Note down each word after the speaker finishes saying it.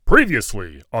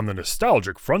Previously on the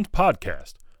Nostalgic Front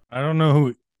podcast. I don't know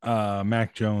who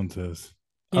Mac Jones is.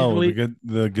 The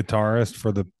guitarist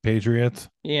for the Patriots.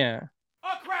 Yeah. Oh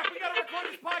crap, we gotta record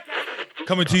this podcast.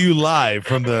 Coming to you live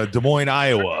from the Des Moines,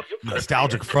 Iowa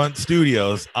Nostalgic Front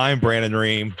Studios. I'm Brandon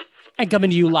Ream. And coming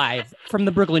to you live from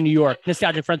the Brooklyn, New York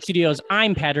Nostalgic Front Studios,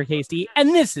 I'm Patrick Hasty, and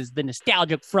this is the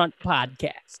Nostalgic Front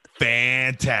podcast.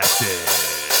 Fantastic.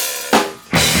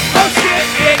 Oh shit,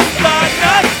 it's the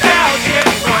Nostalgic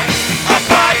Front, a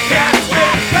podcast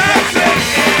with Patrick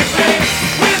and Ray.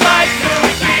 We like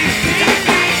movies, TV,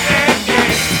 and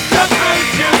games. Jump through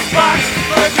jukebox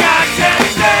for God's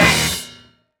sake.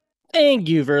 Thank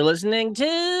you for listening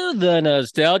to the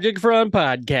Nostalgic Front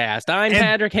podcast. I'm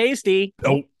Patrick Hasty.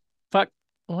 Oh, fuck.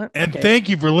 What? and Okay. thank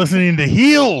you for listening to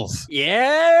Heels.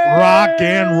 Yeah. Rock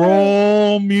and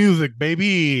roll music,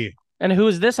 baby. And who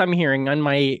is this I'm hearing on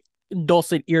my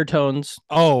dulcet ear tones?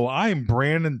 Oh, I'm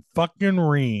Brandon fucking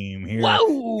Ream here.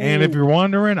 Whoa. And if you're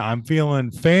wondering, I'm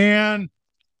feeling fantastic.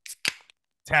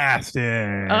 Is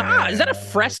that a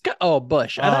Fresca? Oh,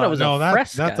 Bush. I thought it was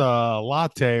Fresca. That's a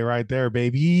latte right there,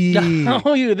 baby.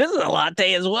 Oh, this is a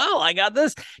latte as well. I got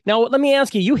this. Now, let me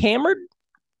ask you, you hammered?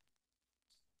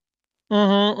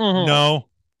 No.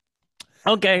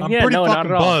 Okay. I'm yeah, pretty no, not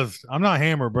fucking at all. buzzed. I'm not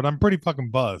hammered, but I'm pretty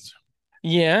fucking buzzed.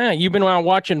 Yeah, you've been out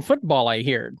watching football, I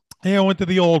hear. Hey, I went to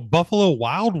the old Buffalo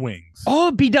Wild Wings.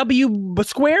 Oh, BW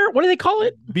Square? What do they call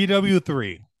it?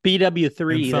 BW3.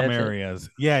 BW3. In some that's it. areas.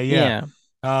 Yeah.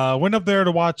 Went up there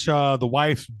to watch the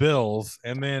wife's Bills,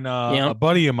 and then a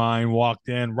buddy of mine walked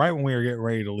in right when we were getting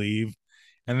ready to leave,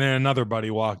 and then another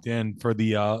buddy walked in for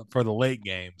the late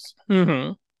games.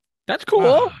 Mm-hmm. That's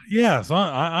cool. Yeah, so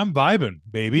I'm vibing,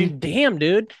 baby. Damn,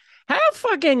 dude. What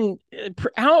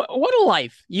a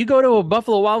life. You go to a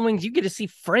Buffalo Wild Wings, you get to see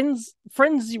friends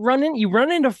you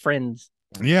run into friends.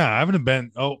 Yeah, I haven't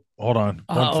been. Oh, hold on.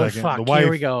 One second. Fuck. The wife,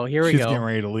 Here we go. She's getting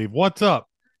ready to leave. What's up?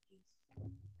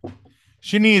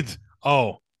 She needs.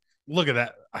 Oh, look at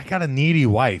that. I got a needy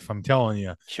wife. I'm telling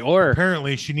you. Sure.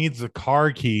 Apparently, she needs the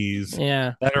car keys.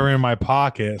 Yeah. That are in my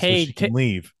pocket, Hey, so she can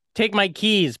leave. Take my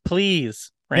keys,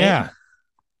 please. Right? Yeah.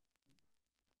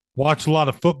 Watch a lot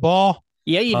of football.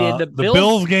 Yeah, you did. The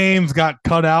Bills games got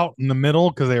cut out in the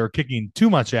middle because they were kicking too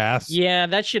much ass. Yeah,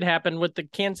 that shit happened with the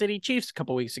Kansas City Chiefs a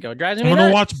couple weeks ago. Drives I'm me gonna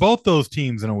nuts. watch both those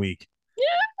teams in a week.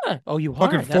 Yeah. Oh, you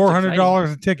Fucking are. That's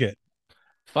 $400 a ticket.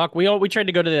 Fuck, we tried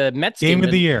to go to the Mets Game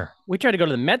of the year. We tried to go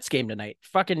to the Mets game tonight.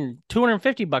 Fucking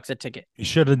 $250 a ticket. You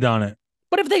should have done it.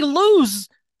 But if they lose,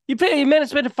 you man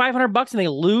spend $500 and they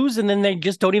lose, and then they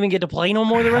just don't even get to play no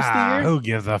more the rest of the year. Who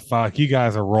gives a fuck? You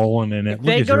guys are rolling in it. If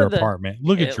they Look at go your to the- apartment.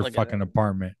 Look Yeah, at your look at fucking it.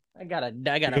 apartment. I got You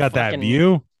got that fucking,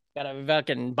 view? Got a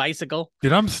fucking bicycle.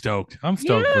 Dude, I'm stoked. I'm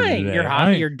stoked for Yeah, today. you're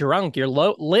hot. You're drunk. You're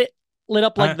lit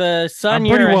up like the sun. I'm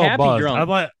You're pretty a well happy buzzed.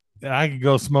 drunk. I could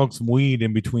go smoke some weed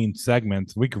in between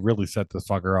segments. We could really set this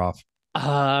fucker off.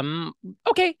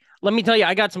 Okay. Let me tell you,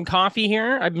 I got some coffee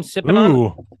here. I've been sipping on.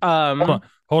 Ooh.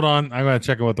 Hold on. I'm gonna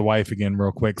check in with the wife again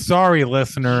real quick. Sorry,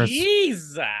 listeners.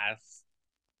 Jesus.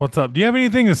 What's up? Do you have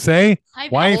anything to say? Hi,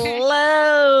 Wife? Patrick.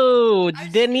 Hello, I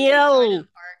was Danielle.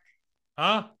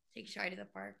 Huh? Take Shy to the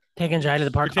park. Taking Jai to the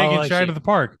We're park. taking I Shy see. to the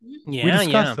park. Yeah, We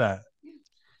discussed that.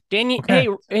 Daniel, Okay.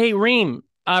 hey, Reem.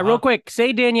 Real quick,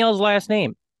 say Danielle's last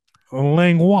name.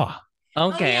 Langlois.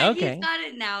 Okay, Oh, yeah, okay. He's got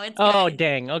it now. It's Oh, good.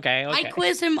 dang. Okay. I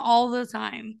quiz him all the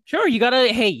time. Sure, you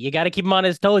gotta keep him on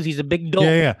his toes. He's a big dope.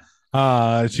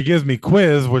 Yeah. She gives me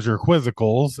quiz, which are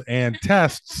quizzicals, and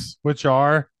tests, which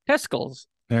are Testicles.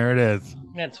 there it is.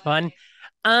 That's fun.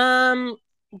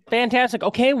 Fantastic.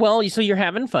 Okay, well, so you're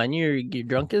having fun. You're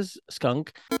drunk as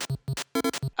skunk.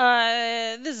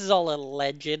 This is all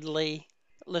allegedly,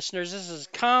 listeners. This is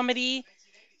comedy.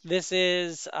 This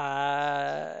is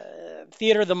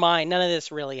theater of the mind. None of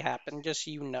this really happened, just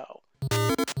so you know.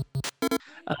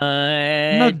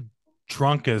 I'm not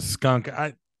drunk as skunk.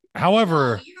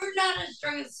 However, Oh, you're not as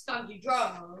drunk as Skunky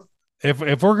drunk. if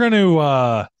we're going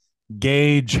to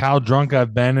gauge how drunk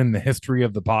I've been in the history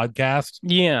of the podcast,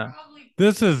 yeah. Probably.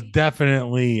 this is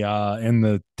definitely in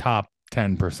the top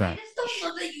 10%. I just don't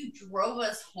love that you drove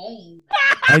us home.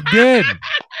 I did.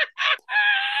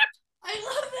 I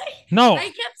love that. No, I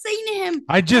kept saying to him,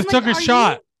 I just I'm like, took a "Are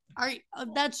shot.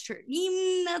 That's true.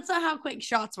 That's not how quick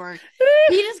shots work.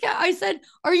 I said,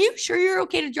 are you sure you're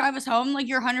okay to drive us home? Like,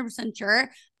 you're 100% sure?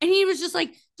 And he was just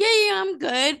like, yeah, I'm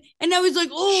good. And now he's like,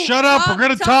 oh, Shut up. We're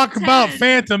going to talk about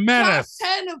Phantom Menace. Top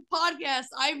 10 of podcasts.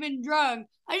 I've been drunk.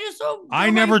 I just so I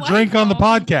never drink on the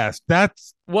podcast.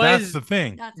 That's the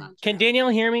thing. That's not Can true. Danielle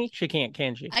hear me? She can't,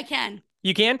 can she? I can.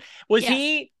 You can? Was Yes.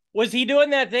 he Was he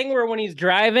doing that thing where when he's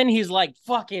driving, he's like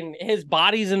fucking his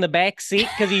body's in the back seat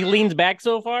because he leans back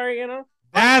so far, you know?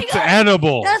 That's God.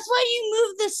 edible. That's why you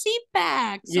moved the seat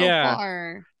back so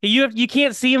far. You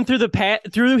can't see him through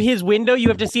through his window. You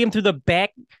have to see him through the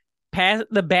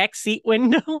back seat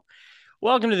window.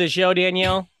 Welcome to the show,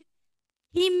 Danielle.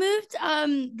 He moved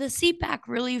the seat back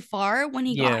really far when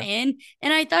he got in,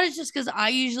 and I thought it's just because I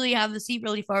usually have the seat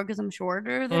really far because I'm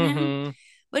shorter than him.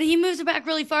 But he moves it back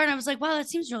really far, and I was like, wow, that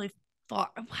seems really far.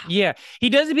 Wow. Yeah, he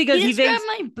does it because he thinks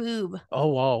my boob. Oh,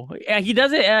 whoa. Yeah, he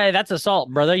does it. That's assault,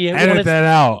 brother. You edit that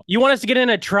out. You want us to get in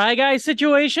a try guy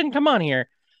situation? Come on here.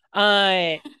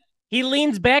 He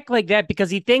leans back like that because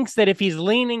he thinks that if he's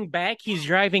leaning back, he's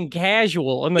driving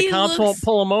casual, and the cops won't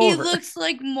pull him over. He looks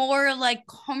like more like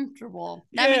comfortable.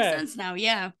 That makes sense now.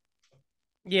 Yeah.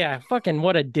 Yeah, fucking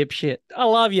what a dipshit. I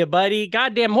love you, buddy.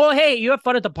 Goddamn. Well, hey, you have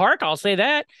fun at the park. I'll say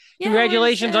that. Yeah,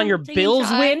 Congratulations on your Bills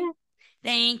win.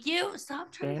 Thank you.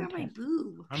 Stop trying to grab my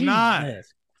boob. I'm not.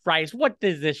 Christ, what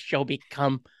does this show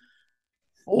become?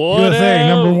 USA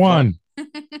number one.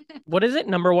 What is it?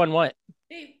 Number one what?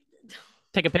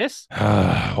 Take a piss?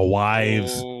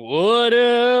 Wives. What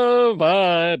have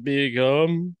I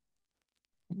become?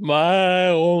 My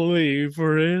only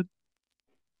friend.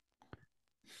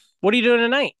 What are you doing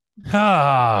tonight?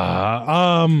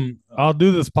 I'll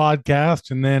do this podcast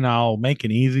and then I'll make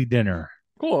an easy dinner.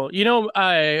 Cool. You know,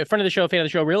 friend of the show, fan of the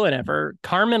show, real and ever,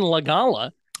 Carmen Lagala.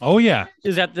 Oh yeah,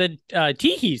 is at the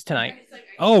Tihi's tonight.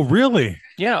 Oh really?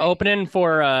 Yeah, opening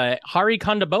for Hari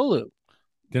Kondabolu.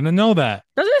 Didn't know that.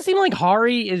 Doesn't it seem like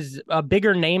Hari is a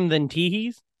bigger name than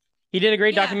Tihi's? He did a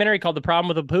great documentary called "The Problem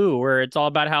with a Poo," where it's all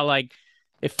about how like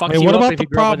it fucks you what up about if the you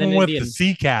grow up with problem an with Indian. the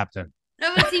sea captain?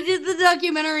 No, but he did the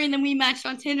documentary and then we matched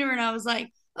on Tinder and I was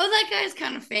like, oh, that guy's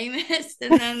kind of famous.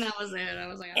 And then that was it. I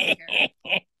was like, okay.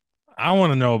 I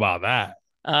want to know about that.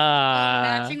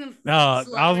 I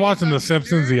was watching The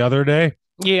Simpsons the other day.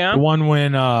 Yeah. The one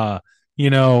when Can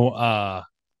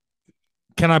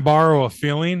I Borrow a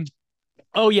Feeling?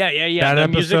 Oh yeah. That the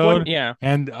episode, music one? Yeah.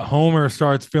 And Homer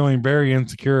starts feeling very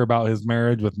insecure about his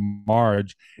marriage with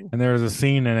Marge. And there's a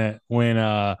scene in it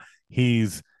when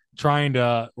he's trying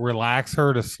to relax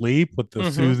her to sleep with the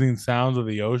soothing sounds of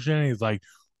the ocean. He's like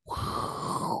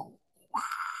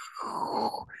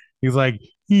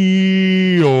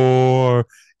Eeyore,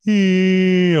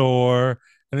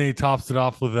 and then he tops it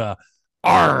off with a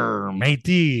 "Arr,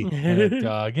 matey," and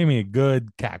it gave me a good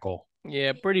cackle.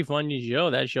 Yeah, pretty funny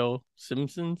show. That show,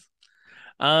 Simpsons.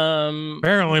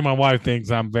 Apparently, my wife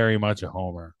thinks I'm very much a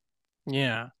Homer.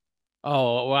 Yeah.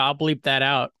 Oh well, I'll bleep that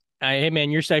out. Hey man,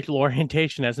 your sexual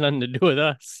orientation has nothing to do with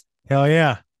us. Hell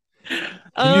yeah.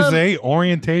 Can you say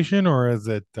orientation or is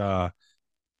it? I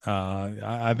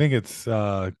think it's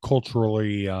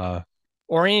culturally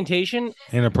orientation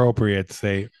inappropriate to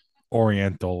say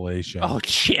orientalation. Oh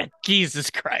shit! Jesus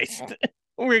Christ!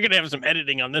 We're gonna have some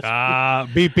editing on this.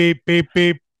 Beep beep beep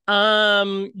beep.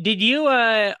 Did you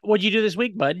what'd you do this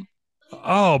week, bud?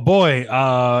 Oh boy,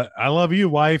 I love you,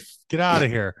 wife. Get out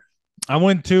of here. I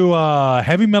went to a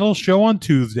heavy metal show on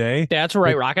Tuesday. That's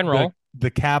right, rock and roll.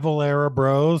 The Cavalera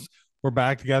Bros were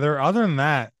back together. Other than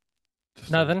that,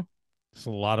 nothing. It's a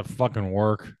lot of fucking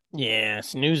work. Yeah,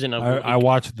 snoozing. I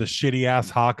watched the shitty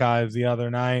ass Hawkeyes the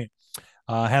other night.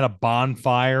 Had a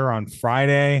bonfire on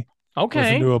Friday. Okay.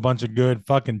 Listened to a bunch of good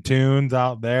fucking tunes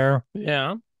out there.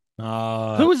 Yeah.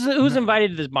 Who's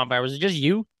invited to this bonfire? Was it just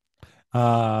you?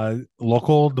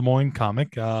 Local Des Moines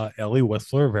comic, Ellie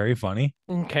Whistler, very funny.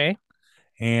 Okay.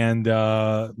 And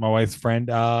my wife's friend,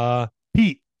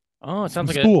 Pete. Oh, it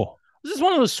sounds like cool. Is this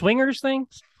one of those swingers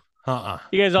things? You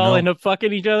guys all end up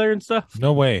fucking each other and stuff?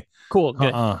 No way. Cool.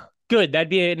 Good. Good. That'd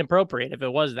be inappropriate if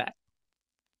it was that.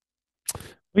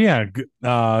 But yeah, good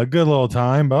little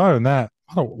time. But other than that,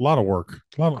 a lot of work.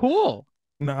 Cool.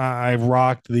 I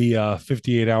rocked the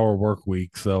 58-hour work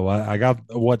week, so I got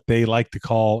what they like to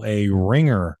call a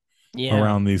ringer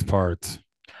around these parts.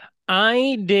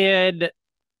 I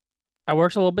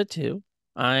worked a little bit too.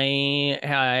 I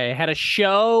had a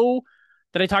show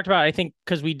that I talked about, I think,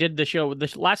 because we did the show.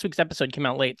 The last week's episode came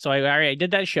out late, so I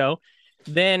did that show.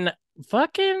 Then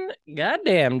fucking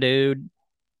goddamn, dude,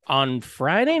 on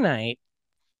Friday night,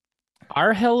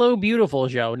 our Hello Beautiful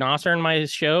show, Nasser and my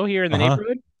show here in the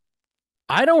neighborhood.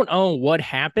 I don't know what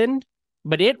happened,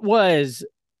 but it was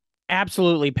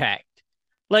absolutely packed.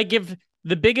 Like if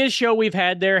the biggest show we've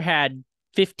had there had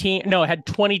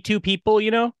 22 people,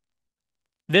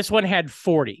 this one had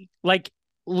 40. Like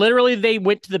literally they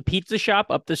went to the pizza shop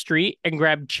up the street and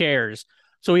grabbed chairs.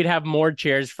 So we'd have more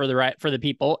chairs for the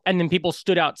people. And then people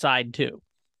stood outside too.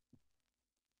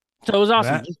 So it was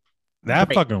awesome. That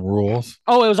great. fucking rules.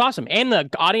 Oh, it was awesome. And the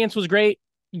audience was great.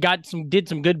 Did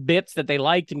some good bits that they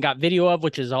liked and got video of,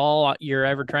 which is all you're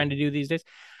ever trying to do these days.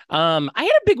 I had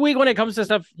a big week when it comes to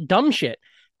stuff, dumb shit.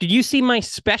 Did you see my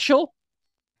special?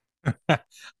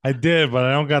 I did, but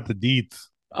I don't got the deets.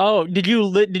 Oh, did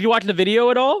you watch the video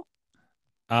at all?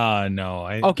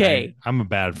 No. Okay. I'm a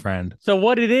bad friend. So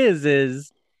what it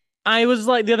is I was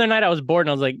like the other night I was bored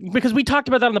and I was like, because we talked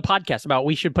about that on the podcast about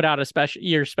we should put out a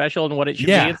year special and what it should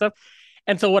be and stuff.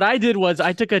 And so what I did was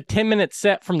I took a 10-minute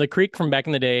set from the Creek from back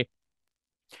in the day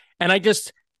and I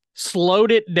just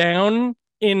slowed it down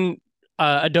in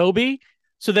Adobe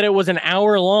so that it was an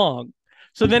hour long.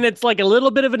 So then it's like a little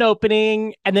bit of an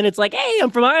opening and then it's like, hey, I'm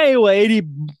from Iowa.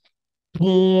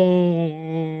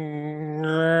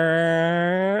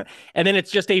 And then it's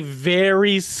just a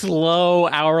very slow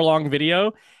hour-long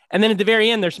video. And then at the very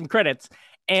end, there's some credits.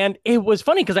 And it was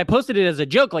funny because I posted it as a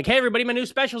joke, like, hey, everybody, my new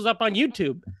special's up on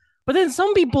YouTube. But then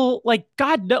some people, like,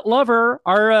 God love her,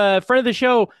 our friend of the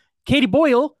show, Katie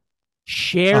Boyle,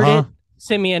 shared it,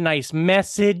 sent me a nice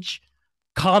message,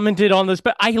 commented on this.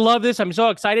 But I love this. I'm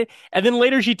so excited. And then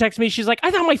later she texted me. She's like,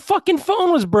 I thought my fucking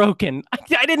phone was broken.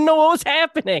 I didn't know what was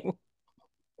happening.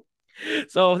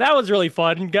 So that was really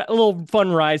fun. Got a little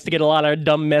fun rise to get a lot of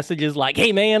dumb messages like,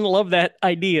 hey, man, love that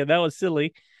idea. That was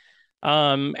silly.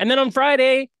 And then on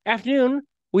Friday afternoon,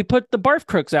 we put the Barf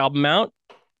Crooks album out.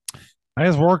 I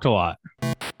just worked a lot.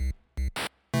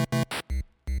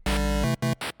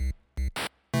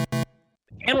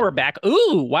 And we're back.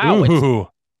 Ooh, wow. Ooh. It's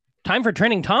time for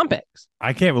trending topics.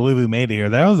 I can't believe we made it here.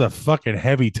 That was a fucking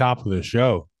heavy top of the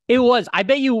show. It was. I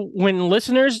bet you when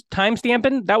listeners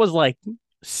timestamping, that was like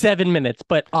 7 minutes,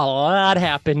 but a lot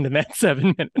happened in that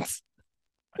 7 minutes.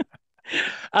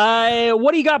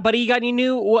 What do you got, buddy? You got any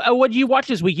new? What did you watch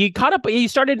this week? You caught up? You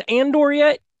started Andor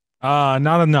yet?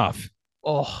 Not enough.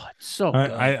 Oh, it's so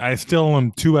good. I still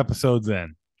am 2 episodes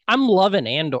in. I'm loving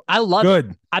Andor. I love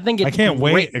it. I think it's I can't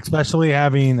great. wait, especially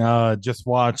having just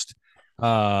watched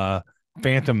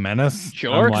Phantom Menace.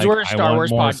 Sure, because we're a Star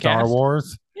Wars podcast. Star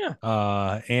Wars. Yeah.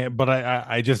 But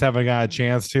I just haven't got a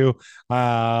chance to.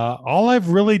 All I've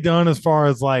really done as far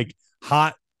as like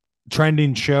hot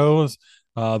trending shows,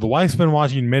 the wife's been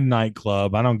watching Midnight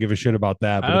Club. I don't give a shit about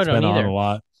that, but it's been on a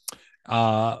lot.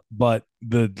 But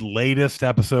the latest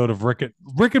episode of Rick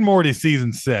and Morty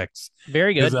season 6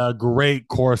 very good is a great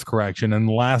course correction. And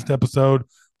the last episode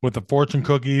with the fortune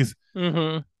cookies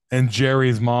and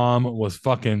Jerry's mom was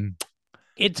fucking.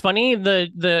 It's funny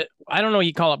the I don't know what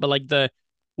you call it, but like the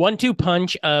 1-2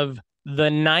 punch of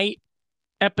the night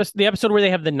episode, the episode where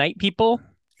they have the night people.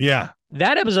 Yeah.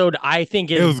 That episode, I think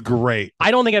it was great.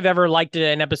 I don't think I've ever liked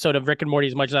an episode of Rick and Morty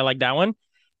as much as I like that one.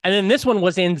 And then this one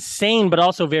was insane, but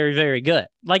also very, very good.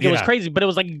 Like, it was crazy, but it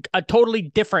was like a totally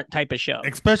different type of show.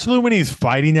 Especially when he's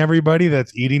fighting everybody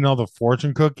that's eating all the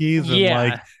fortune cookies. And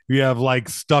like, you have like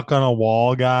stuck on a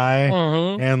wall guy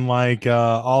and like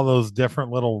all those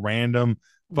different little random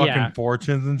fucking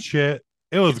fortunes and shit.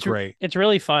 It was great. It's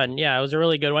really fun. Yeah, it was a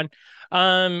really good one.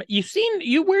 Where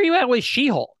you at with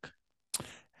She-Hulk?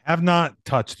 Have not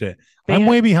touched it. I'm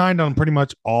way behind on pretty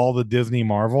much all the Disney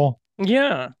Marvel.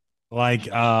 Yeah.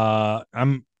 Like I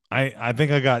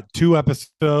think I got 2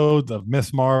 episodes of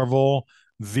Miss Marvel,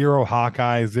 0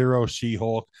 Hawkeye, 0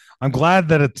 She-Hulk. I'm glad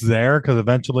that it's there because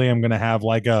eventually I'm gonna have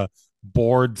like a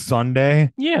bored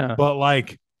Sunday. Yeah. But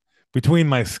like between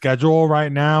my schedule right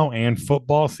now and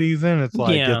football season, it's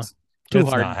like it's too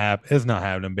hard. It's not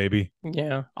happening, baby.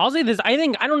 Yeah. I'll say this. I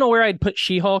don't know where I'd put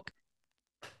She-Hulk.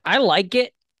 I like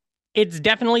it. It's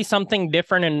definitely something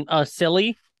different and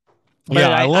silly. Yeah,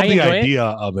 I love the idea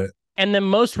of it. And the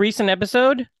most recent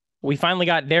episode, we finally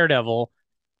got Daredevil,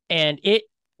 and it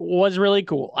was really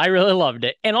cool. I really loved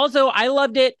it. And also, I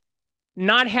loved it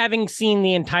not having seen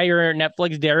the entire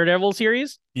Netflix Daredevil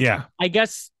series. Yeah. I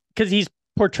guess because he's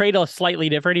portrayed a slightly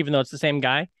different, even though it's the same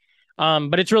guy.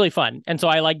 But it's really fun. And so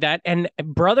I like that. And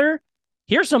brother,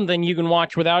 here's something you can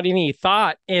watch without any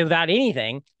thought, without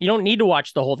anything. You don't need to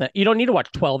watch the whole thing. You don't need to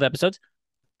watch 12 episodes.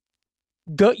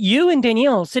 You and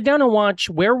Danielle sit down and watch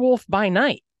Werewolf by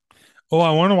Night. Oh,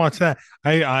 I want to watch that.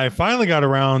 I finally got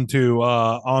around to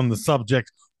on the subject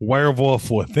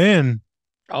Werewolf Within.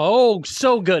 Oh,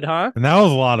 so good, huh? And that was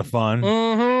a lot of fun.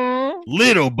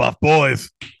 Little buff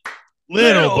boys.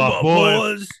 Little buff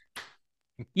boys.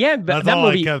 Yeah, but that's all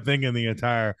movie, I kept thinking the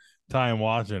entire time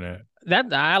watching it.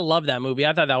 I love that movie.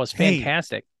 I thought that was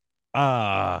fantastic.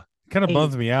 Kind of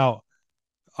bums me out.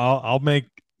 I'll make.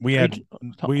 We had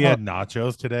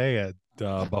nachos today at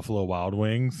Buffalo Wild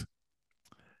Wings,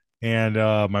 and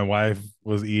my wife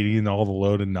was eating all the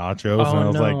loaded nachos, and I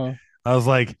was like, I was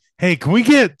like, hey, can we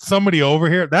get somebody over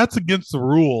here? That's against the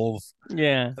rules.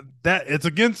 Yeah. That it's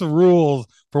against the rules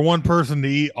for one person to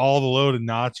eat all the loaded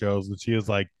nachos. And she was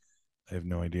like, I have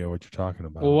no idea what you're talking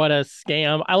about. What a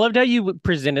scam. I loved how you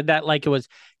presented that like it was,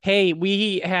 hey,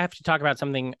 we have to talk about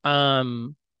something. I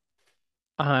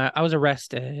was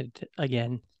arrested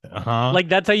again. Uh-huh. Like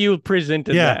that's how you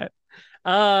presented Yeah.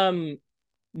 that.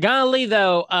 Golly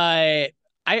though, I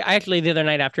actually the other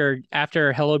night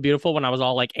after Hello Beautiful, when I was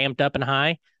all like amped up and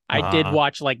high, I did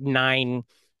watch like 9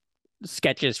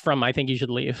 sketches from I Think You Should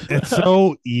Leave. It's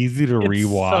so easy to It's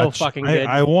rewatch. so fucking good.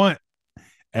 I want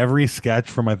every sketch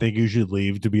from I Think You Should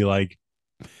Leave to be like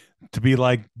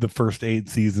the first 8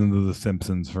 seasons of The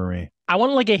Simpsons for me. I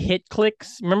want like a hit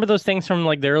clicks. Remember those things from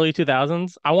like the early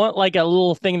 2000s? I want like a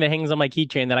little thing that hangs on my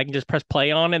keychain that I can just press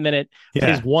play on, and then it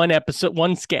plays one episode,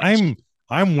 one sketch.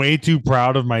 I'm way too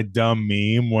proud of my dumb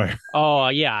meme where oh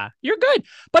yeah, you're good,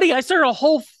 buddy. I started a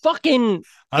whole fucking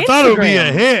I thought it would be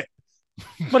a hit,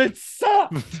 but it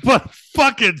sucks. but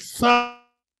fucking sucks.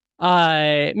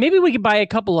 Maybe we could buy a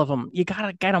couple of them. You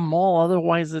gotta get them all,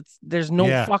 otherwise there's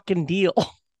no fucking deal.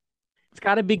 It's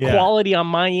got to be quality on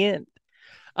my end.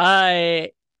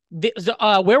 Werewolf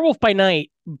by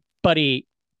Night, buddy,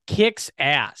 kicks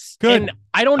ass. Good. And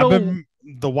I don't know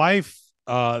the wife.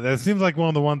 That seems like one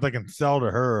of the ones I can sell to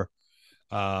her.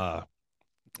 But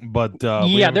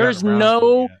there is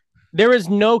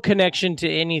no connection to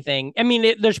anything. I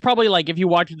mean, there's probably like if you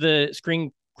watch the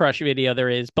Screen Crush video, there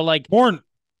is, but like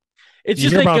it's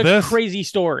just like a crazy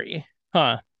story,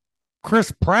 huh?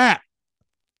 Chris Pratt,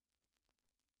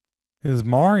 his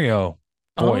Mario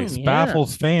voice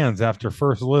baffles fans after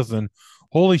first listen.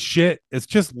 Holy shit! It's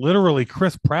just literally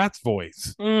Chris Pratt's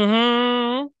voice.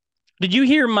 Mm-hmm. Did you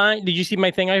see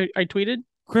my thing I tweeted?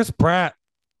 Chris Pratt,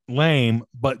 lame,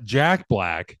 but Jack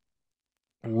Black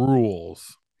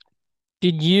rules.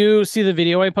 Did you see the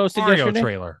video I posted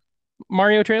yesterday?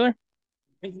 Mario trailer?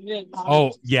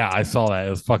 Oh, yeah, I saw that.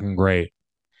 It was fucking great.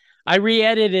 I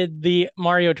re-edited the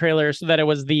Mario trailer so that it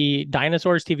was the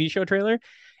Dinosaurs TV show trailer.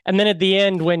 And then at the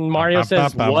end, when Mario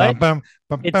says what,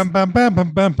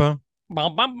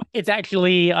 it's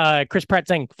actually Chris Pratt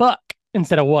saying fuck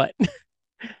instead of what.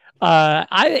 I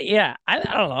don't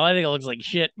know. I think it looks like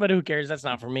shit, but who cares? That's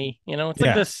not for me. You know, it's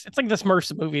like this. It's like the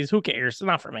Smurfs movies. Who cares? It's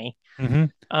not for me. Mm-hmm.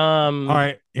 All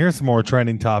right, here's some more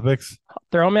trending topics.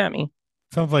 Throw them at me.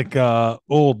 Sounds like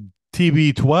old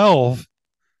TB12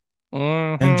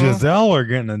 and Giselle are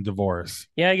getting a divorce.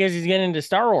 Yeah, I guess he's getting into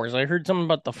Star Wars. I heard something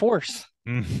about the Force.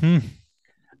 Mm-hmm.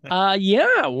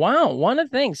 Yeah. Wow. One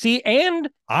of the things. See, and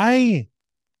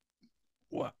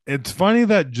it's funny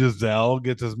that Giselle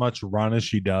gets as much run as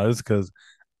she does, because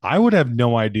I would have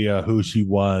no idea who she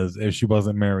was if she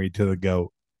wasn't married to the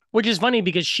GOAT. Which is funny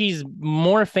because she's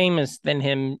more famous than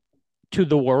him to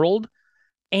the world,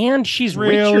 and she's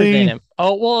richer than him.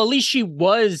 Oh, well, at least she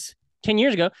was 10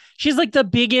 years ago. She's like the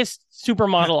biggest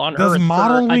supermodel on Earth. Does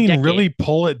modeling really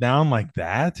pull it down like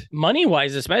that?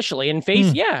 Money-wise, especially. In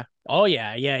face, yeah. Oh,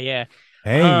 yeah. Hey,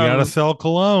 you gotta sell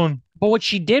cologne. But what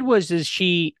she did was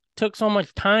she took so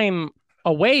much time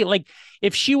away. Like,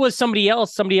 if she was somebody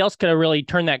else could have really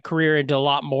turned that career into a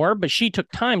lot more, but she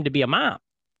took time to be a mom.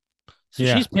 So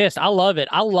she's pissed. I love it.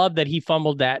 I love that he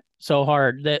fumbled that so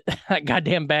hard, that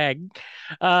goddamn bag.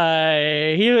 She's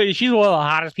one of the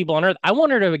hottest people on Earth. I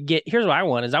want her to here's what I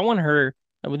want her,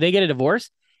 they get a divorce,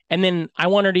 and then I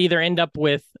want her to either end up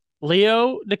with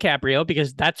Leo DiCaprio,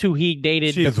 because that's who he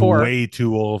dated before. She's way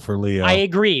too old for Leo. I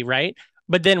agree, right?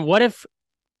 But then what if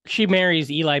she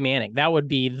marries Eli Manning? That would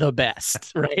be the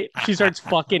best, right? She starts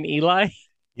fucking Eli.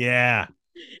 Yeah.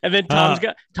 And then Tom's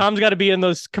got to be in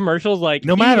those commercials, like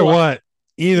no matter what,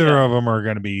 either of them are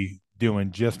going to be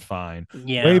doing just fine.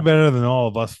 Yeah, way better than all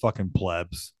of us fucking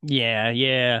plebs.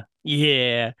 Yeah.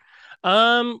 Hear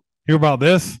about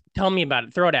this? Tell me about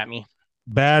it. Throw it at me.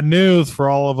 Bad news for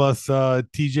all of us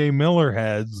TJ Miller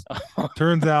heads.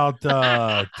 Turns out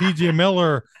TJ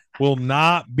Miller will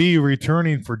not be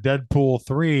returning for Deadpool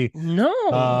 3.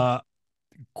 No.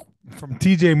 From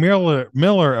TJ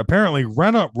Miller, apparently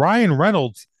Ryan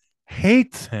Reynolds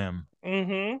hates him.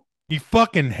 Mm-hmm. He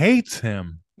fucking hates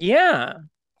him. Yeah.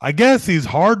 I guess he's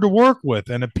hard to work with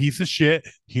and a piece of shit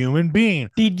human being.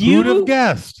 Who'd have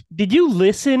guessed? Did you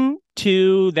listen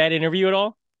to that interview at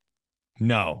all?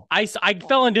 No. I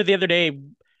fell into it the other day.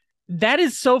 That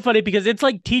is so funny because it's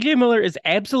like TJ Miller is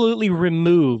absolutely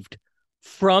removed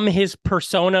from his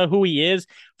persona, who he is,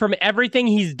 from everything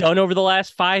he's done over the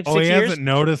last 5-6 years. He hasn't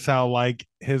noticed how like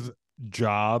his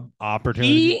job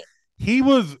opportunity. He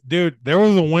was, dude, there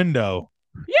was a window.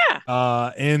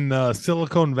 Yeah. In the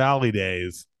Silicon Valley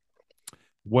days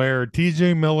where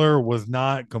TJ Miller was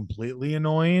not completely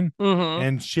annoying Mm-hmm.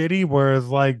 and shitty, whereas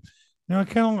like,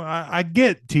 I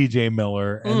get TJ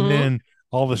Miller, and then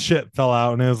all the shit fell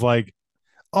out, and it was like,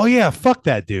 oh yeah, fuck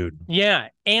that dude. Yeah,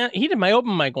 and he did my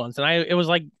open mic once, and it was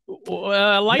like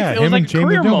life. Yeah, It was him like and a Jamie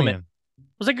career moment. Domian.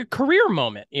 It was like a career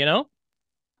moment, you know.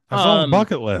 That's on the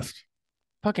bucket list.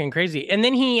 Fucking crazy. And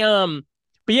then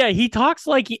but yeah, he talks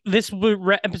like this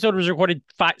episode was recorded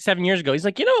 7 years ago. He's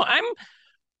like,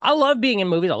 I love being in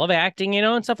movies. I love acting,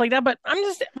 and stuff like that. But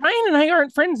Ryan and I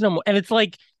aren't friends no more. And it's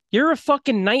like, you're a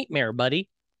fucking nightmare, buddy.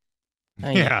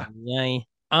 Yeah.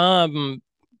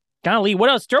 Golly, what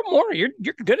else? Throw more. You're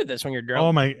good at this when you're drunk.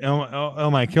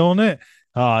 Am I killing it?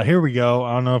 Here we go.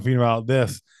 I don't know if you know about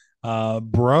this.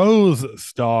 Bros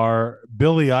star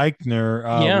Billy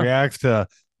Eichner reacts to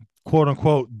quote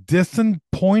unquote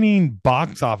disappointing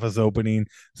box office opening,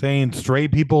 saying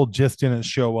straight people just didn't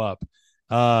show up.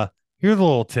 Here's a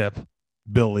little tip,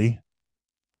 Billy.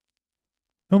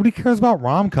 Nobody cares about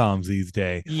rom-coms these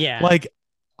days. Yeah. Like,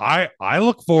 I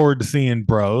look forward to seeing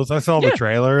Bros. I saw the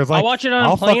trailer. It's like, I'll watch it on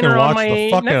I'll a plane fucking or watch on my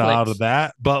the fucking Netflix. out of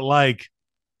that. But like,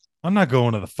 I'm not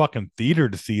going to the fucking theater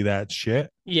to see that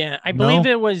shit. Yeah, I believe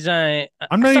it was. I'm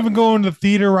not even going to the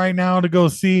theater right now to go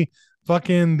see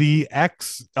fucking the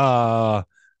X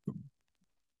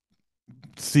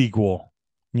sequel.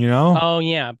 You know? Oh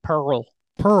yeah, Pearl.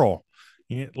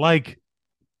 Yeah, like,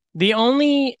 the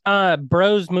only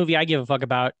Bros movie I give a fuck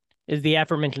about is the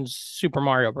aforementioned Super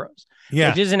Mario Bros. Yeah,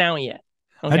 which isn't out yet.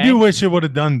 Okay? I do wish it would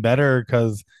have done better,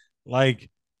 because like,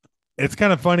 it's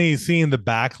kind of funny seeing the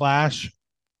backlash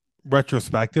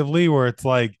retrospectively, where it's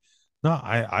like, no,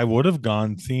 I would have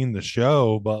gone seen the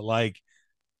show, but like,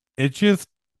 it just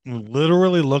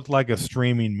literally looked like a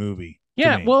streaming movie.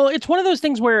 Yeah, well, it's one of those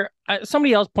things where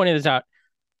somebody else pointed this out.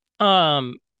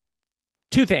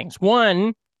 Two things.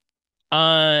 One,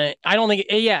 I don't think,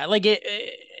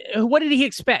 what did he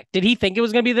expect? Did he think it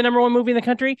was going to be the #1 movie in the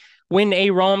country when a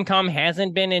rom-com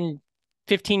hasn't been in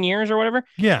 15 years or whatever?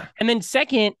 Yeah. And then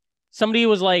second, somebody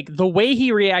was like, the way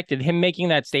he reacted, him making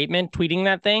that statement, tweeting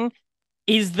that thing,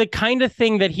 is the kind of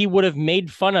thing that he would have made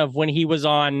fun of when he was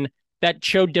on that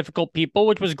show Difficult People,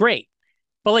 which was great.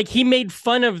 But like, he made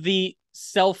fun of the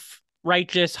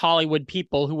self-righteous Hollywood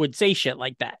people who would say shit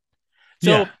like that.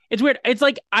 So It's weird. It's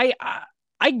like,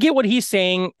 I get what he's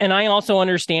saying, and I also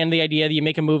understand the idea that you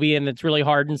make a movie and it's really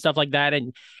hard and stuff like that,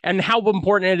 and how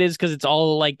important it is, because it's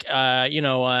all like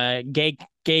gay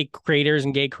creators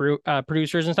and gay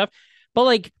producers and stuff. But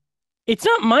like, it's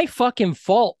not my fucking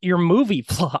fault your movie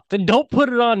flopped, and don't put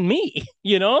it on me.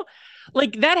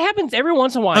 Like, that happens every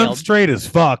once in a while. I'm straight as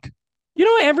fuck.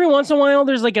 Every once in a while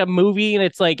there's like a movie and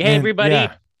it's like, hey,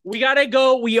 everybody, we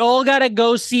all gotta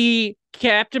go see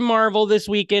Captain Marvel this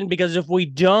weekend, because if we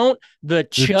don't, the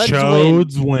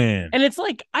Chodes win. And it's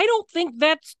like, I don't think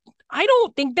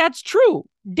that's true.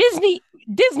 Disney's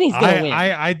gonna win.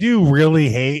 I do really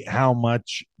hate how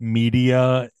much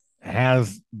media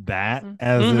has that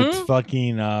as its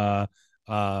fucking the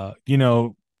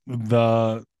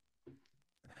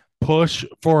push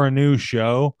for a new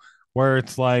show, where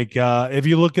it's like, if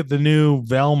you look at the new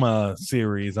Velma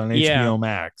series on HBO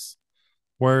Max,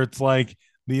 where it's like,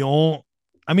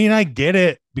 I get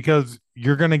it, because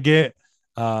you're going to get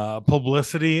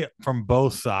publicity from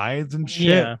both sides and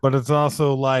shit, but it's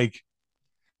also like,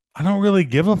 I don't really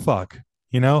give a fuck,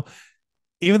 even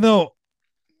though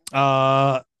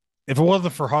if it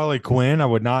wasn't for Harley Quinn, I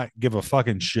would not give a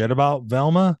fucking shit about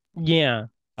Velma. Yeah.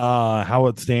 How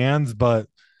it stands, but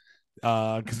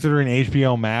considering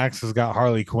HBO Max has got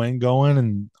Harley Quinn going,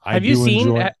 and have you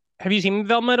seen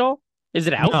Velma at all? Is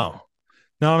it out? No.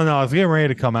 It's getting ready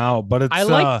to come out, but it's, I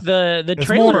like the it's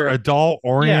trailer. more adult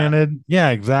oriented. Yeah,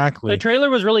 exactly. The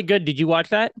trailer was really good. Did you watch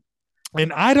that?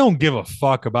 And I don't give a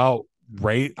fuck about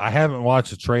race. I haven't watched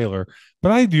the trailer,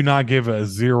 but I do not give a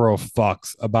zero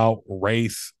fucks about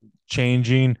race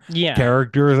changing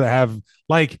characters that have,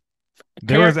 like,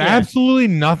 there was absolutely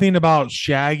nothing about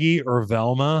Shaggy or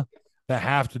Velma that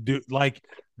have to do, like,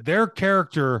 their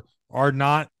character are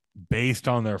not based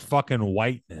on their fucking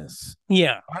whiteness.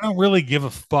 Yeah. I don't really give a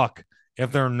fuck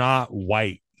if they're not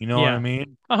white. You know what I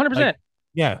mean? 100%. Like,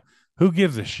 yeah. Who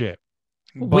gives a shit?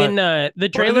 But, when the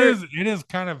trailer, it is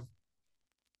kind of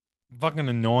fucking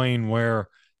annoying, where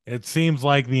it seems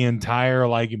like the entire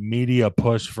like media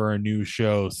push for a new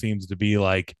show seems to be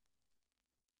like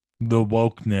the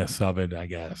wokeness of it, I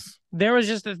guess. There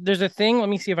was there's a thing. Let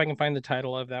me see if I can find the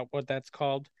title of that, what that's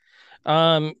called.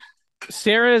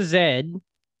 Sarah Zed,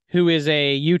 who is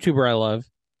a YouTuber I love,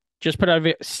 just put out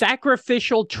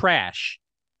sacrificial trash.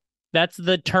 That's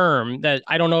the term that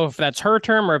I don't know if that's her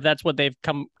term or if that's what they've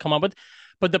come up with.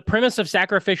 but the premise of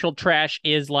Sacrificial Trash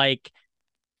is like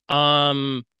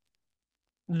the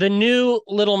new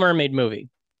Little Mermaid movie.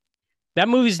 That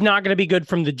movie's not going to be good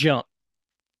from the jump.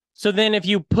 So then if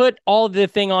you put all the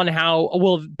thing on how,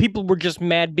 well, people were just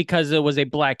mad because it was a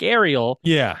black Ariel.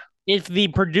 Yeah. If the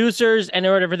producers and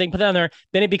everything put that on there,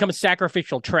 then it becomes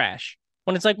Sacrificial Trash.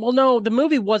 When it's like, well, no, the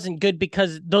movie wasn't good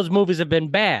because those movies have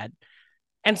been bad.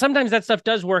 And sometimes that stuff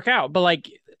does work out, but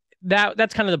like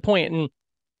that's kind of the point. And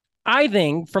I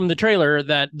think from the trailer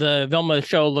that the Velma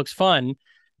show looks fun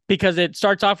because it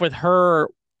starts off with her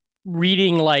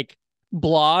reading like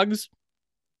blogs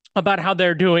about how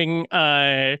they're doing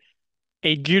a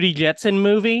Judy Jetson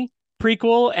movie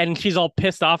prequel, and she's all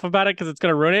pissed off about it because it's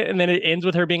going to ruin it. And then it ends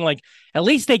with her being like, at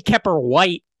least they kept her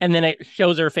white. And then it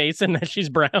shows her face and that she's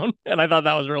brown. And I thought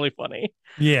that was really funny.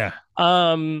 Yeah.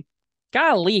 Golly,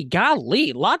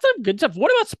 lots of good stuff.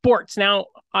 What about sports? Now,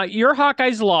 your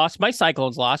Hawkeyes lost. My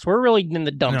Cyclones lost. We're really in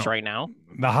the dumps right now.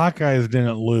 The Hawkeyes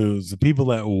didn't lose. The people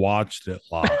that watched it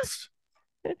lost.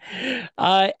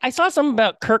 I saw something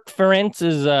about Kirk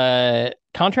Ferentz's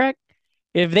contract.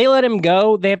 If they let him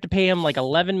go, they have to pay him like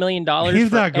 $11 million.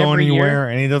 He's not going anywhere, year.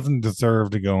 And he doesn't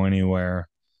deserve to go anywhere.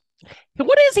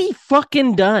 What has he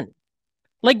fucking done?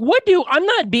 Like, I'm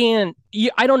not being,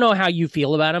 I don't know how you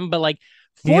feel about him, but like,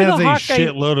 he has a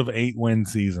shitload of 8-win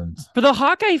seasons. For the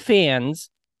Hawkeye fans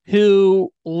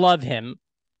who love him,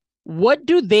 what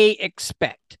do they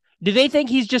expect? Do they think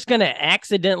he's just going to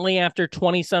accidentally, after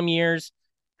 20-some years,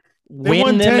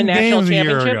 win them a national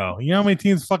championship? A year ago. You know how many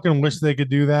teams fucking wish they could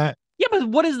do that? Yeah, but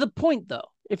what is the point, though,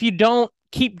 if you don't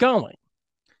keep going?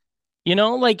 You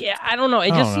know, like, I don't know.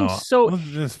 It just seems so...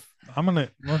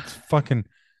 Let's fucking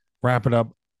wrap it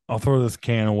up. I'll throw this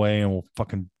can away and we'll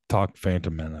fucking talk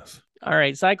Phantom Menace. All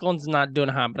right, Cyclones not doing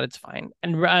hot, but it's fine.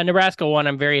 And Nebraska won.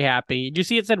 I'm very happy. Did you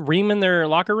see it said Ream in their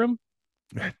locker room?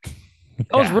 Yeah.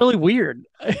 That was really weird.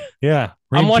 Yeah.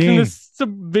 I'm watching this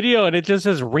video and it just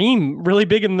says Ream really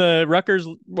big in the Rutgers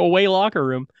away locker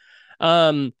room.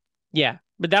 Yeah,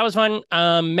 but that was fun.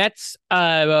 Mets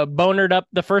bonered up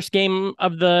the first game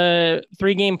of the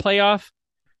 3-game playoff.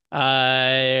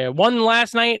 Won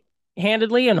last night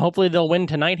handedly, and hopefully they'll win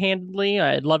tonight handedly.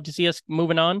 I'd love to see us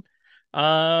moving on.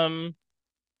 Other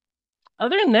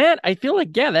than that, I feel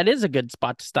like, yeah, that is a good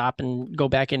spot to stop and go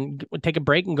back and take a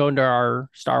break and go into our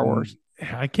Star Wars.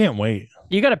 I can't wait.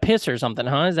 You got to piss or something,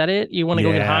 huh? Is that it? You want to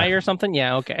go get high or something?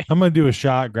 Yeah, okay. I'm going to do a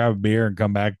shot, grab a beer, and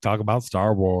come back and talk about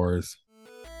Star Wars.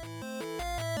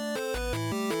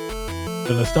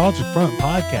 The Nostalgic Front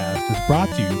podcast is brought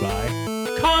to you by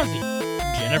Causey,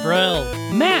 Jennifer L.,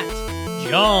 Matt,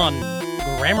 John,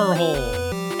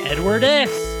 Grammarhole, Edward S.,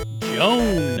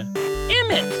 Joan,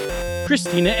 Emmett,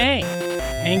 Christina A.,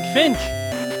 Hank Finch,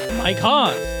 Mike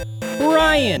Hawes,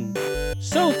 Brian,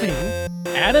 Sophie,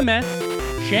 Adam S.,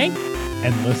 Shank,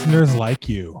 and listeners like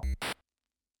you.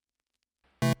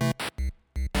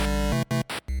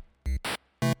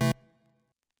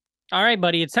 All right,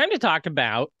 buddy, it's time to talk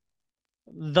about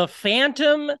The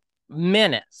Phantom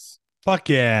Menace. Fuck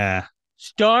yeah.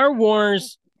 Star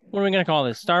Wars, what are we going to call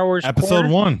this? Star Wars Episode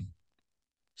 1.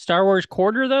 Star Wars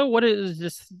Quarter, though? What is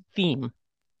this theme?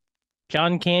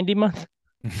 John Candy Month?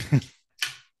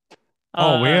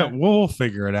 We'll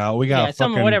figure it out. We got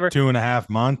fucking 2.5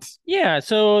 months. Yeah,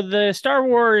 so the Star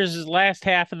Wars last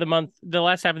half of the month, the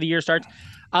last half of the year starts.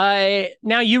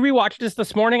 Now, you rewatched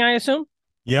this morning, I assume?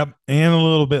 Yep, and a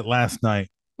little bit last night.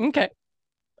 Okay.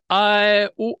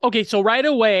 Okay, so right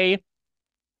away,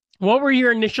 what was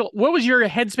your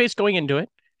headspace going into it?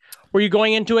 Were you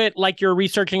going into it like you're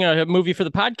researching a movie for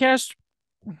the podcast?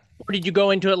 Or did you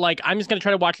go into it like, I'm just going to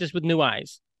try to watch this with new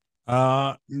eyes?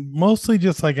 Mostly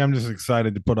just like I'm just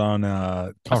excited to put on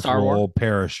a comfortable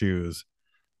pair of shoes.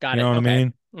 Got you know what I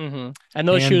mean? Mm-hmm. And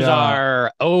those shoes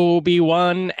are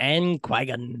Obi-Wan and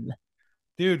Qui-Gon.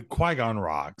 Dude, Qui-Gon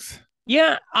rocks.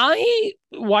 Yeah, I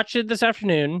watched it this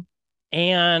afternoon,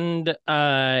 and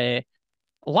a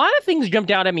lot of things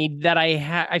jumped out at me that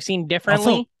I've seen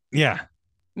differently. Also, yeah.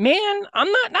 Man,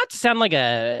 I'm not to sound like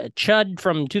a chud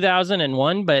from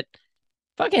 2001, but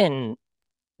fucking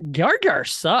Jar Jar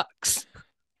sucks.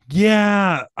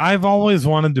 Yeah, I've always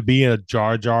wanted to be a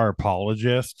Jar Jar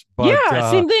apologist, but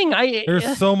yeah, same thing.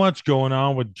 There's so much going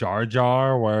on with Jar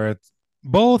Jar where it's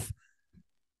both.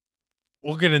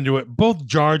 We'll get into it. Both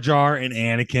Jar Jar and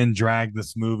Anakin drag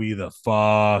this movie the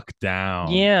fuck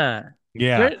down. Yeah.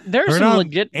 Yeah. There's some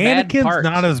legit bad Anakin's parts.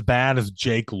 not as bad as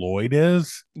Jake Lloyd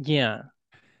is. Yeah.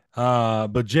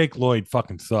 But Jake Lloyd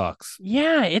fucking sucks.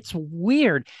 Yeah, it's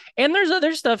weird. And there's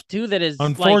other stuff too that is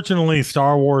unfortunately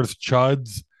Star Wars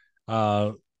chuds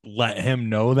let him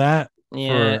know that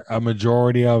for a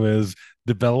majority of his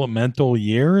developmental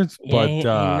years, but and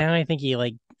now I think he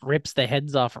like rips the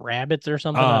heads off rabbits or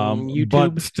something on YouTube.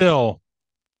 But still,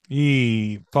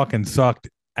 he fucking sucked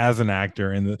as an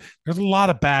actor, and there's a lot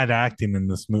of bad acting in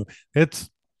this movie. It's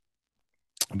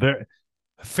the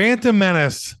Phantom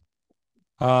Menace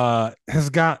has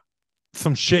got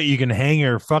some shit you can hang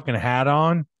your fucking hat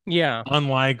on. Yeah.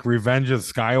 Unlike Revenge of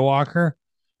Skywalker.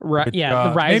 Right. Which, yeah.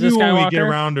 The Rise maybe of Skywalker. when we get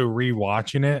around to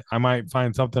rewatching it, I might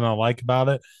find something I like about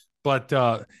it. But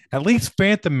at least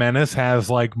Phantom Menace has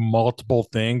like multiple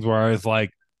things where I was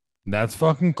like, that's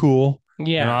fucking cool.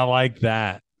 Yeah. And I like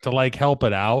that to like help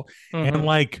it out. And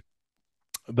like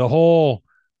the whole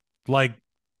like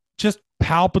just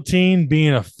Palpatine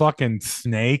being a fucking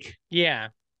snake. Yeah.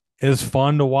 Is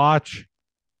fun to watch.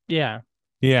 Yeah.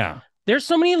 Yeah. There's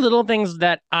so many little things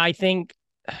that I think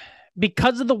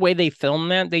because of the way they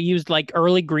filmed that, they used like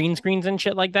early green screens and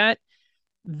shit like that.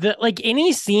 Like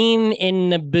any scene in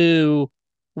Naboo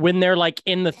when they're like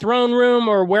in the throne room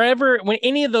or wherever, when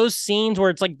any of those scenes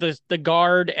where it's like the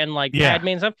guard and like Padme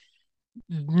and stuff,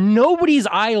 nobody's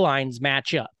eye lines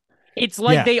match up. It's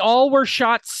like they all were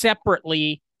shot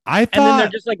separately. And then they're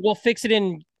just like, we'll fix it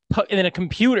in a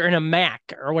computer, in a Mac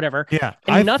or whatever. Yeah.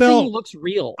 And nothing looks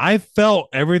real. I felt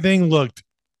everything looked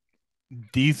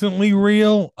decently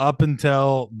real up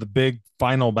until the big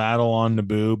final battle on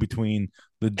Naboo between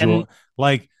the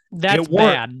like that's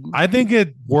bad. I think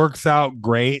it works out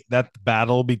great that the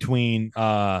battle between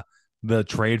the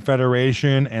Trade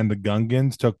Federation and the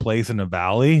Gungans took place in a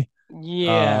valley.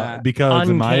 Yeah. Because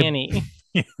uncanny.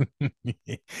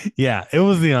 Yeah, it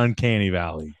was the uncanny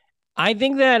valley. I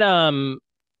think that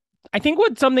I think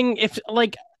what something, if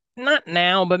like not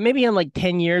now, but maybe in like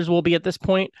 10 years we'll be at this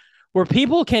point where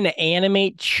people can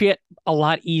animate shit a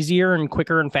lot easier and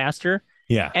quicker and faster.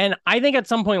 Yeah. And I think at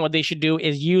some point what they should do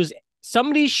is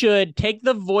somebody should take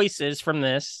the voices from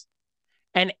this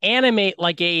and animate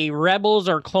like a Rebels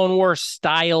or Clone Wars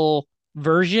style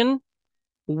version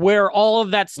where all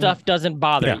of that stuff doesn't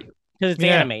bother you because it's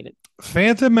animated.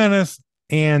 Phantom Menace,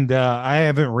 and I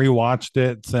haven't rewatched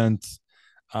it since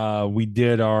we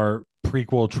did our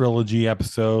prequel trilogy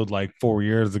episode like 4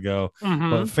 years ago.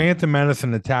 But Phantom Menace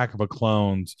and Attack of the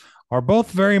Clones are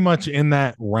both very much in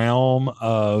that realm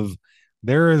of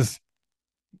there is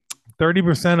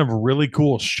 30% of really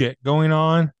cool shit going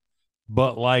on,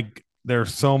 but like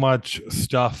there's so much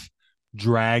stuff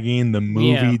dragging the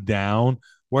movie down.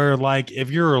 Where like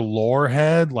if you're a lore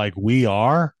head like we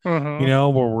are, you know,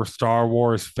 where we're Star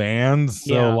Wars fans,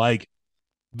 so like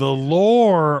the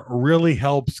lore really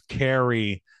helps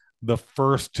carry the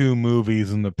first two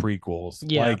movies and the prequels.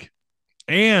 Like,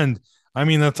 and I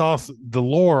mean that's also the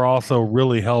lore also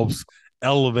really helps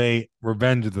elevate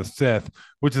Revenge of the Sith,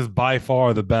 which is by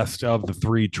far the best of the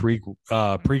three prequels.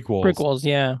 Prequels,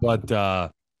 yeah.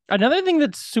 But another thing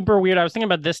that's super weird, I was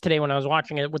thinking about this today when I was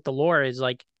watching it with the lore, is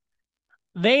like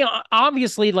they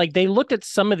obviously like they looked at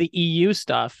some of the EU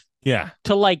stuff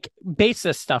to like base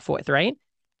this stuff with, right?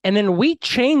 And then we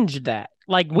changed that.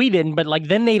 Like we didn't, but like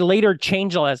then they later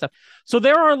changed all that stuff. So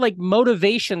there are like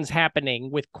motivations happening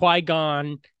with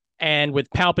Qui-Gon and with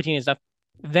Palpatine and stuff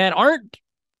that aren't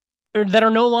or that are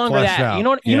no longer fleshed that. out. You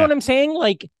know what I'm saying?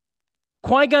 Like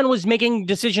Qui-Gon was making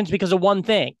decisions because of one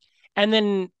thing. And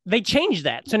then they changed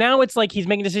that. So now it's like he's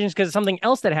making decisions because of something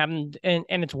else that happened, and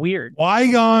it's weird.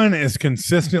 Qui-Gon is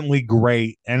consistently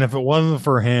great, and if it wasn't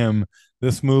for him,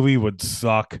 this movie would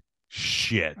suck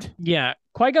shit. Yeah,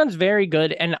 Qui-Gon's very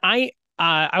good, and I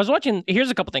was watching. Here's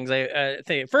a couple things I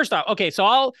say. First off, okay,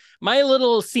 so my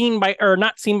little scene by or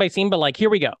not scene by scene, but like here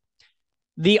we go.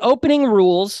 The opening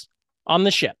rules on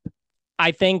the ship.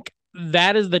 I think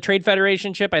that is the Trade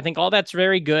Federation ship. I think all that's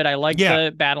very good. I like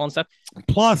the battle and stuff.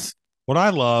 Plus, what I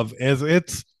love is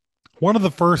it's one of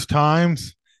the first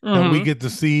times that we get to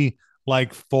see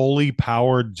like fully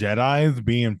powered Jedis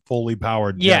being fully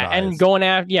powered Jedis. Yeah, and going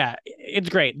after, it's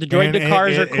great. The droid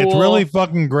cars are cool. It's really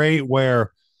fucking great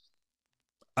where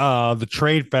the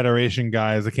Trade Federation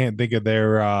guys, I can't think of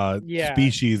their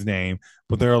species name,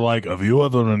 but they're like, have you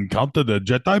ever encountered a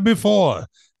Jedi before?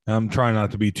 And I'm trying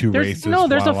not to be too racist. No,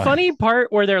 there's a funny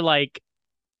part where they're like,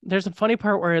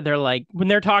 when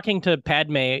they're talking to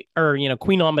Padme or, you know,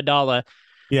 Queen Amidala,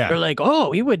 they're like, oh,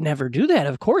 we would never do that.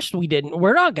 Of course we didn't.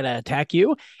 We're not going to attack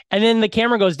you. And then the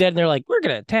camera goes dead and they're like, we're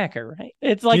going to attack her. Right.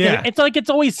 It's like, it's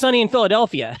Always Sunny in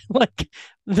Philadelphia. Like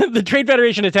the Trade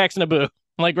Federation attacks Naboo.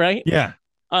 Like, right. Yeah.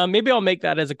 Maybe I'll make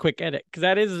that as a quick edit because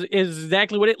that is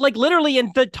exactly what it like. Literally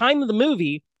in the time of the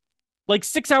movie, like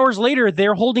 6 hours later,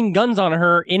 they're holding guns on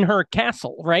her in her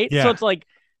castle. Right. Yeah. So it's like,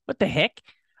 what the heck?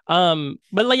 But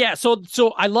like,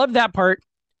 so I love that part.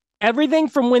 Everything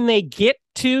from when they get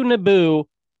to Naboo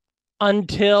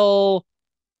until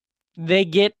they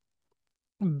get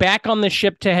back on the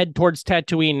ship to head towards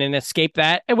Tatooine and escape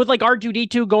that. And with like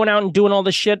R2-D2 going out and doing all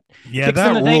the shit. Yeah,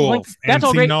 that the rules. Like, that's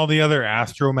all great. All the other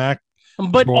astromech.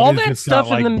 But all that stuff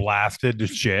got, like, blasted to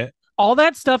shit. All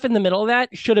that stuff in the middle of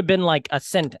that should have been like a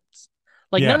sentence.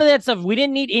 Like none of that stuff. We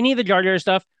didn't need any of the Jar Jar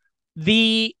stuff.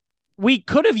 We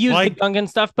could have used the Gungan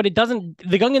stuff, but it doesn't.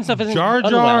 The Gungan stuff isn't. Jar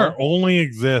Jar only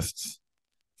exists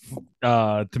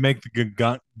to make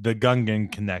the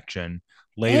Gungan connection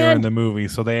later in the movie,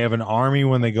 so they have an army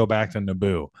when they go back to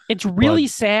Naboo. It's really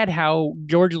sad how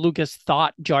George Lucas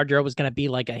thought Jar Jar was going to be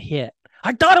like a hit.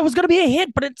 I thought it was going to be a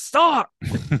hit, but it sucked.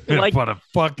 Like, but it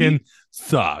fucking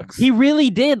sucks. He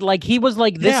really did. Like, he was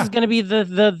like, this is going to be the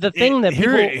thing that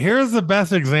people... Here's the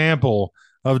best example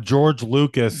of George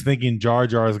Lucas thinking Jar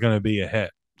Jar is going to be a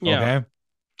hit. Yeah. Okay?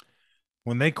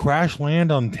 When they crash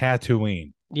land on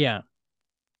Tatooine. Yeah.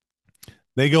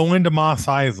 They go into Mos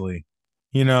Eisley.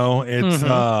 You know, it's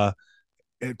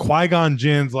Qui-Gon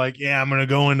Jinn's like, yeah, I'm going to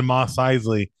go into Mos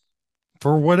Eisley.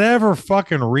 For whatever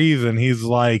fucking reason, he's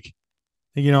like,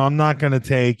 you know, I'm not going to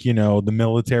take, you know, the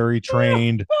military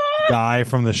trained guy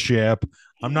from the ship.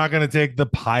 I'm not going to take the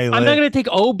pilot. I'm not going to take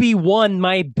Obi-Wan,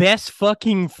 my best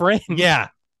fucking friend. Yeah.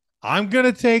 I'm going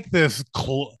to take this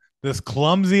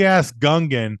clumsy ass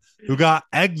Gungan who got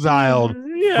exiled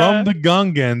from the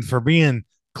Gungans for being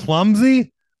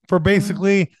clumsy, for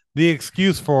basically the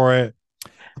excuse for it.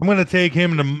 I'm going to take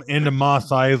him into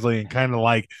Mos Eisley and kind of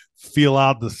like feel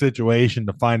out the situation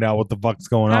to find out what the fuck's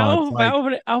going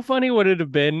on. How funny would it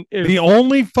have been if the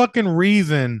only fucking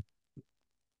reason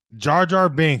Jar Jar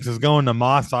Binks is going to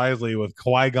Mos Eisley with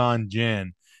Qui-Gon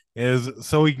Jinn is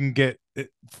so he can get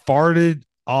farted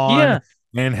on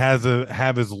and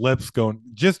have his lips going,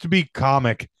 just to be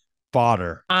comic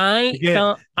fodder.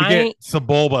 Get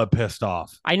Sebulba pissed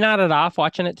off. I nodded off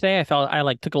watching it today. I felt I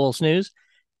like took a little snooze,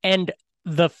 and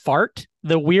the fart,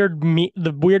 the weird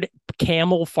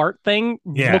camel fart thing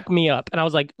woke me up, and I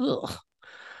was like, ugh.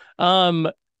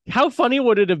 How funny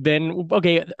would it have been?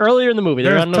 Okay, earlier in the movie,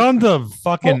 there's tons of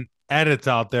fucking edits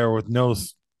out there with no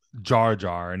Jar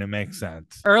Jar, and it makes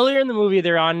sense. Earlier in the movie,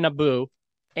 they're on Naboo,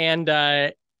 and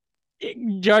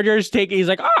Jar Jar's he's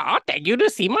like, I'll take you to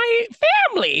see my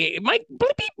family. My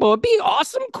people would be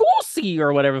awesome, cool see,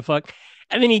 or whatever the fuck.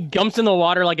 And then he jumps in the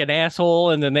water like an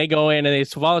asshole, and then they go in and they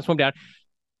swim down.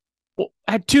 Well,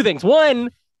 I had two things.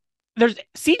 One, there's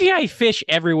CGI fish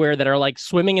everywhere that are like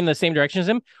swimming in the same direction as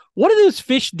him. What do those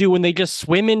fish do when they just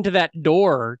swim into that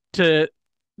door to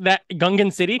that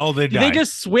Gungan city? Oh, they die. They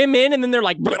just swim in and then they're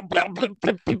like, blah, blah, blah,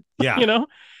 blah, blah, yeah, you know?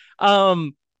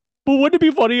 But wouldn't it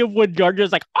be funny if when Jar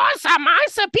Jar's like,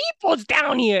 awesome people's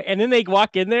down here, and then they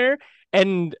walk in there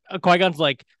and Qui-Gon's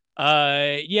like,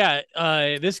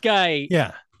 this guy,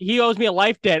 he owes me a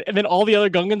life debt, and then all the other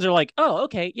Gungans are like, oh,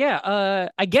 okay,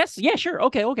 I guess, sure,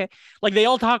 okay. Like they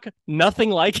all talk nothing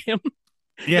like him.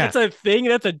 Yeah, that's a thing.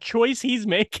 That's a choice he's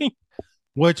making.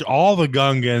 Which all the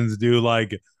Gungans do,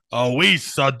 like, we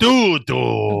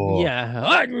saduto.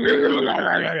 Yeah.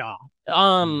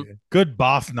 Good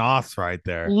boss Nos right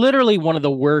there. Literally one of the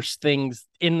worst things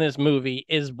in this movie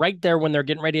is right there when they're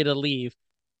getting ready to leave,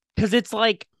 because it's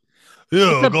like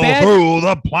through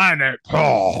the planet.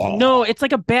 Oh. No, it's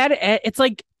like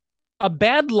a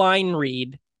bad line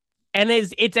read, and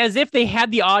it's as if they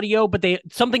had the audio, but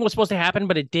something was supposed to happen,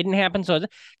 but it didn't happen. So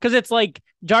because it's like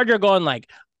Jar Jar going like,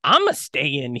 I'm gonna stay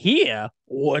in here.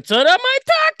 What am I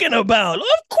talking about?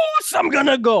 Of course I'm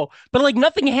gonna go. But like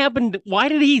nothing happened. Why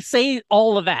did he say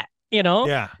all of that? You know?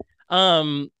 Yeah.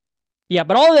 Yeah,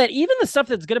 but all of that, even the stuff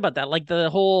that's good about that, like the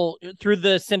whole through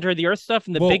the center of the earth stuff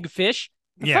and the big fish.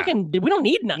 Fucking, we don't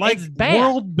need nothing. Like, it's bad.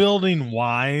 World building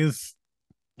wise,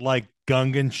 like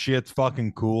Gungan shit's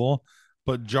fucking cool,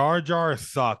 but Jar Jar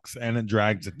sucks and it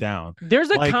drags it down.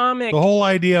 There's a comic. The whole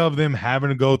idea of them having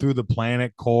to go through the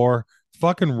planet core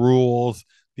fucking rules.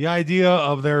 The idea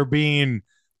of there being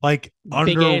like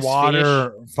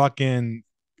underwater fucking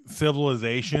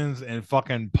civilizations and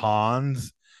fucking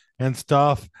ponds and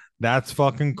stuff, that's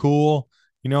fucking cool.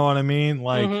 You know what I mean?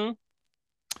 Like,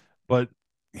 but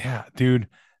yeah, dude.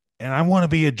 And I want to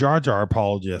be a Jar Jar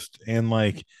apologist. And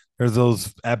like, there's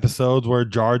those episodes where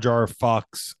Jar Jar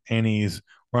fucks and he's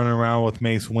running around with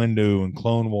Mace Windu and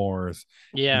Clone Wars.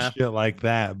 Yeah. And shit like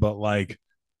that. But like,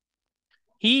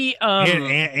 he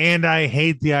and I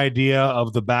hate the idea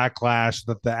of the backlash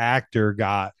that the actor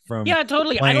got from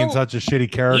playing such a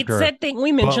shitty character. It's that thing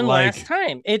we mentioned last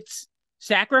time. It's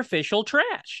sacrificial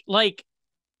trash. Like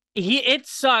it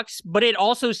sucks, but it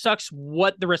also sucks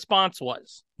what the response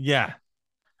was. Yeah.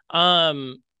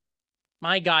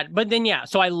 My God. But then, yeah.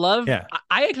 So I love, Yeah.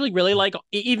 I actually really like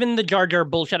even the Jar Jar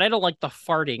bullshit. I don't like the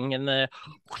farting and the,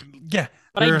 Yeah.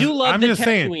 but I do love I'm the just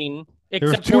saying, Tatooine.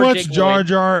 there's Except too for much Jake Jar Lloyd.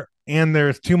 Jar and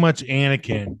there's too much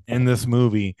Anakin in this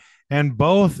movie. And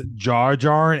both Jar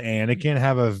Jar and Anakin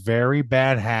have a very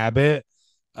bad habit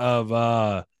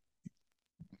of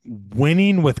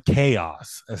winning with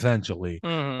chaos, essentially.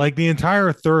 Mhm. Like the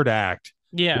entire third act,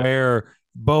 Yeah. where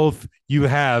both you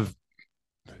have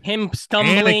him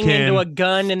stumbling into a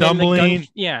gun and then the gun.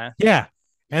 Yeah. Yeah.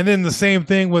 And then the same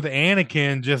thing with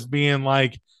Anakin just being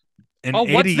like an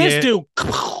idiot. What's this do?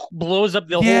 Blows up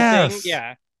the whole thing.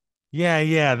 Yeah.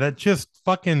 Yeah. That just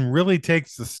fucking really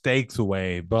takes the stakes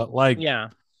away. But like, yeah,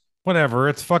 whatever.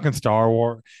 It's fucking Star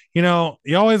Wars. You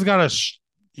always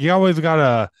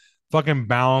gotta fucking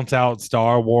balance out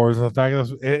Star Wars. The fact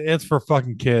that it's for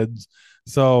fucking kids.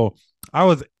 So I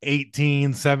was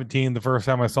 18, 17 the first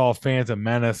time I saw Phantom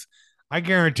Menace. I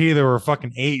guarantee there were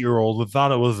fucking 8-year-olds that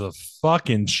thought it was a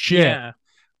fucking shit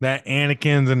that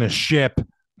Anakin's in a ship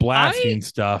blasting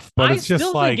stuff. But it's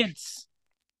just like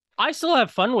I still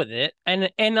have fun with it, and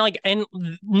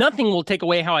nothing will take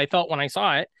away how I felt when I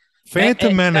saw it.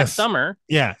 Phantom Menace that summer.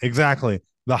 Yeah, exactly.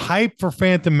 The hype for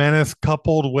Phantom Menace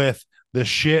coupled with the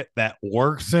shit that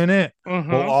works in it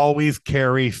will always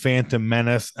carry Phantom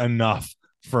Menace enough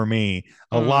for me.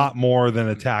 A lot more than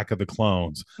Attack of the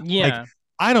Clones. Yeah. Like,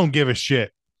 I don't give a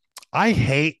shit. I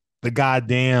hate the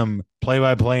goddamn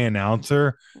play-by-play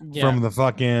announcer from the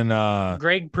fucking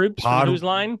Greg Proops from Whose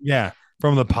Line? Yeah,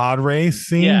 from the pod race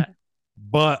scene. Yeah.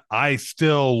 But I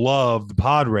still love the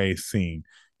pod race scene.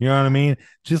 You know what I mean?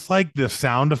 Just like the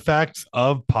sound effects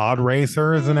of pod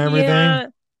racers and everything. Yeah.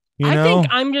 I think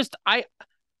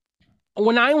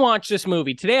when I watched this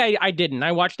movie today, I didn't.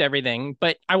 I watched everything,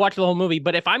 but I watched the whole movie.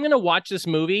 But if I'm going to watch this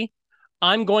movie,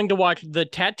 I'm going to watch the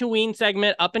Tatooine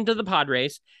segment up into the pod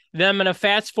race. Then I'm going to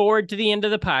fast forward to the end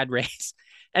of the pod race.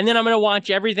 And then I'm going to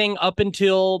watch everything up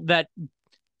until that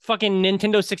fucking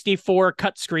Nintendo 64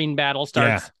 cut screen battle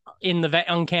starts in the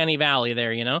Uncanny Valley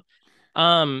there,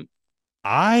 for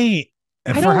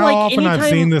how often I've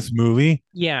seen this movie,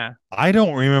 I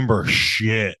don't remember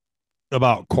shit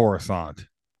about Coruscant.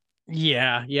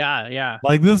 Yeah.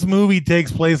 Like, this movie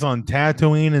takes place on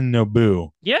Tatooine and Naboo.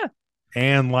 Yeah.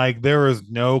 And like there is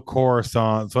no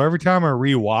Coruscant. So every time I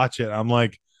rewatch it, I'm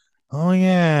like, oh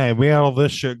yeah, we had all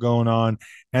this shit going on.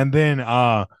 And then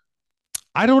I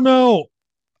don't know.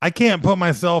 I can't put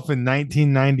myself in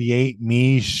 1998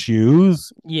 me's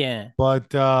shoes. Yeah.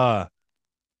 But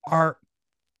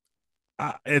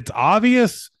it's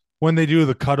obvious when they do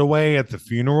the cutaway at the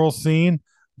funeral scene,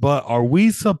 but are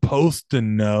we supposed to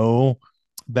know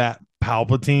that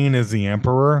Palpatine is the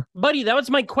Emperor? Buddy, that was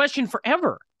my question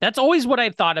forever. That's always what I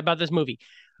thought about this movie.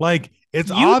 Like, it's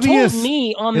obvious. Told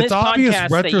me on it's this obvious podcast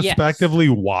retrospectively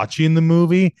watching the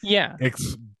movie. Yeah.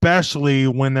 Especially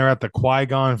when they're at the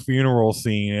Qui-Gon funeral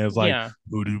scene. It's like,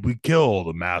 who did we kill?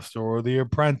 The master or the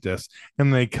apprentice?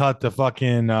 And they cut to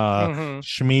fucking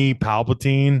Shmi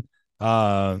Palpatine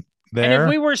there. And if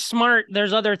we were smart,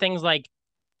 there's other things like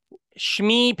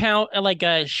Shmi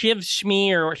Shiv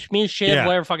Shmi or Shmi Shiv,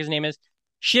 whatever the fuck his name is.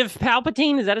 Shiv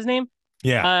Palpatine, is that his name?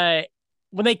 Yeah.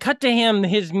 When they cut to him,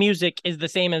 his music is the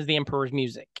same as the Emperor's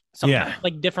music. Sometimes,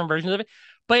 like different versions of it.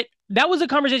 But that was a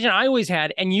conversation I always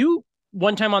had. And you,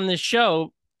 one time on this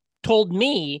show, told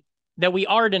me that we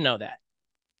are to know that.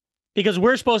 Because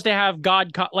we're supposed to have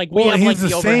God, he's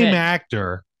the same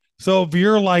actor. So if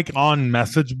you're like on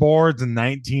message boards in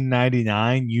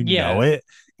 1999, you know it.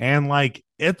 And like,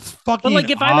 it's fucking but like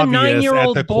if I'm a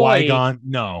 9-year-old boy, Qui-Gon,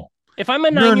 no. If I'm a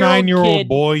 9-year-old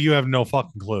boy, you have no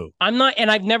fucking clue. I'm not, and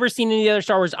I've never seen any other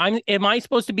Star Wars. Am I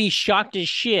supposed to be shocked as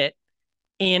shit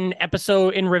in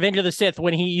Revenge of the Sith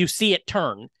when you see it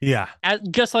turn? Yeah.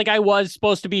 Just like I was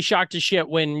supposed to be shocked as shit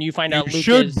when you find out Luke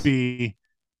should be,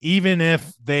 even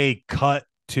if they cut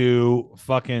to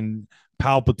fucking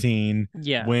Palpatine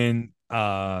when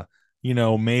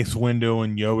Mace Windu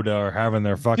and Yoda are having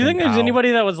their fucking. Do you think there's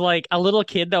anybody that was like a little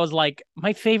kid that was like,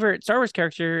 my favorite Star Wars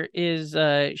character is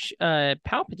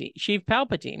Palpatine, Sheev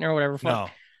Palpatine, or whatever? No.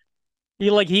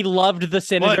 He loved the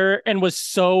senator and was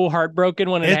so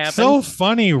heartbroken when it happened. It's so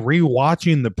funny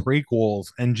rewatching the prequels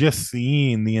and just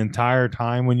seeing the entire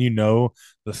time when you know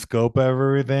the scope of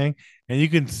everything, and you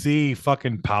can see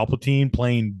fucking Palpatine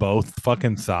playing both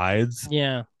fucking sides.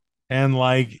 Yeah. And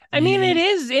like, it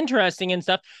is interesting and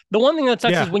stuff. The one thing that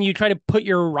sucks is when you try to put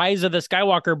your Rise of the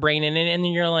Skywalker brain in it, and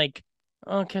then you're like,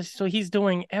 okay, so he's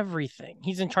doing everything.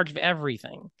 He's in charge of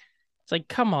everything. It's like,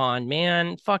 come on,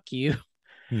 man, fuck you.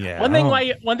 Yeah. One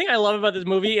thing I love about this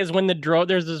movie is when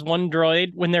there's this one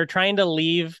droid when they're trying to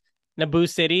leave Naboo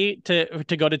City to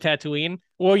go to Tatooine,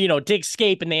 or to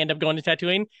escape, and they end up going to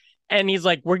Tatooine. And he's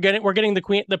like, we're getting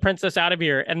the princess out of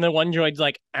here, and the one droid's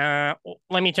like,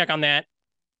 let me check on that.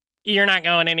 You're not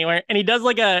going anywhere. And he does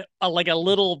like a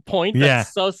little point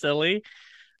that's so silly.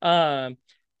 I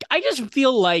just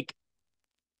feel like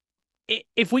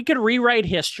if we could rewrite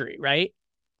history, right?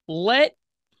 Let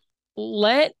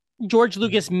George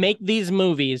Lucas make these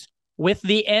movies with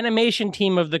the animation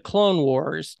team of the Clone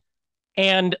Wars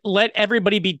and let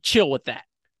everybody be chill with that.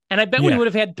 And I bet we would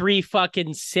have had 3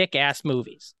 fucking sick ass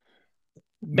movies.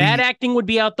 Bad acting would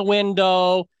be out the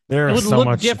window. It would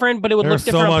look different, but it would look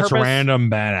different on purpose. There's so much random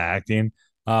bad acting.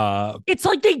 It's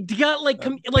like they got like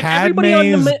Padme's everybody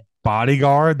on the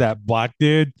bodyguard, that black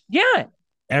dude. Yeah.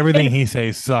 Everything he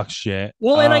says sucks shit.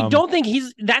 Well, and I don't think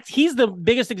he's the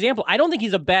biggest example. I don't think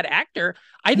he's a bad actor.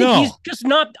 I think he's just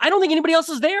not. I don't think anybody else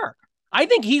is there. I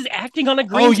think he's acting on a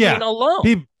green screen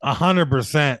alone.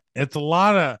 100%. It's a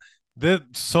lot of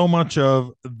so much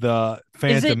of the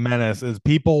Phantom Menace is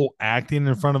people acting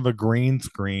in front of a green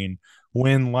screen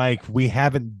when we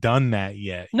haven't done that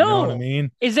yet. You know what I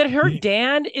mean? Is it her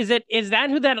dad? Is that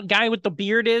who that guy with the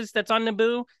beard is that's on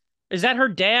Naboo? Is that her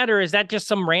dad, or is that just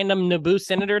some random Naboo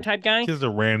senator type guy? Just a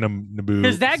random Naboo.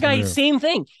 Because that guy, same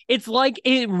thing. It's like,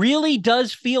 it really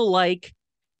does feel like,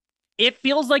 it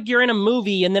feels like you're in a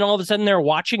movie and then all of a sudden they're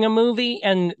watching a movie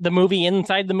and the movie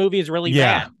inside the movie is really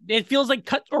bad. It feels like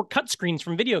cut screens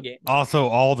from video games. Also,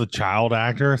 all the child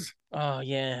actors. Oh,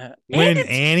 yeah. When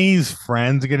Annie's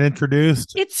friends get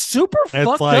introduced, it's super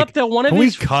fucked up that one of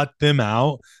we cut them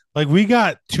out? We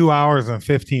got 2 hours and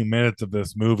 15 minutes of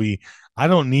this movie. I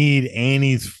don't need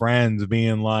Annie's friends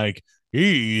being like,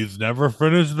 he's never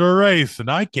finished the race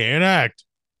and I can't act.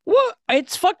 Well,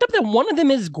 it's fucked up that one of them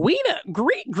is Greedo.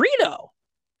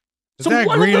 Is that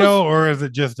Greedo, or is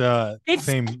it just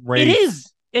same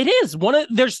race? It is.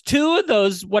 There's 2 of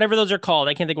those, whatever those are called.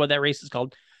 I can't think what that race is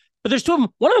called. But there's 2 of them.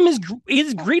 One of them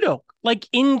is Greedo,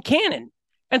 in canon.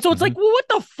 And so it's like, well, what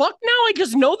the fuck now? I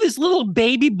just know this little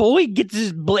baby boy gets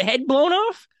his head blown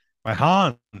off by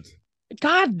Hans.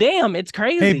 God damn, it's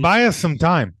crazy. Hey, buy us some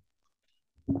time.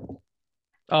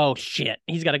 Oh shit,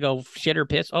 he's got to go shit or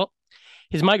piss. Oh,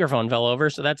 his microphone fell over,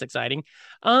 so that's exciting.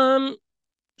 So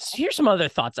here's some other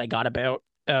thoughts I got about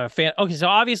okay, so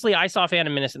obviously I saw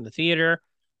Phantom Menace in the theater.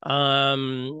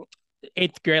 8th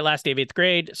grade, last day of 8th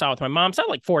grade. Saw it with my mom. Saw it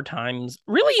like 4 times.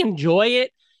 Really enjoy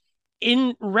it.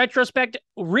 In retrospect,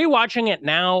 rewatching it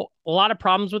now, a lot of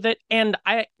problems with it. And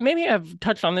maybe I've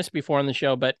touched on this before on the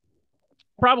show, but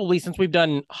probably since we've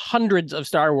done hundreds of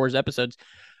Star Wars episodes.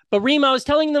 But Reem, I was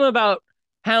telling them about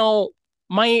how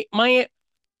the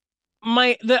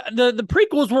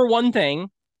prequels were one thing,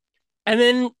 and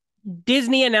then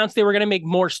Disney announced they were going to make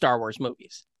more Star Wars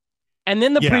movies. And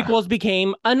then the prequels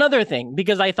became another thing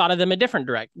because I thought of them a different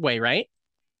direct way, right?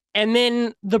 And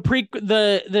then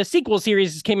the sequel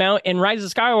series came out and Rise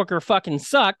of Skywalker fucking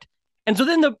sucked. And so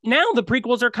then now the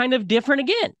prequels are kind of different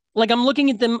again. I'm looking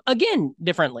at them again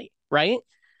differently, right?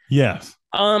 Yes.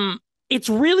 It's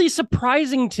really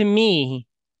surprising to me.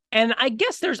 And I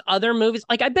guess there's other movies.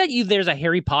 I bet you there's a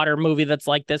Harry Potter movie that's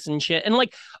like this and shit. And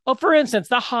for instance,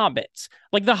 The Hobbits.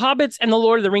 The Hobbits and the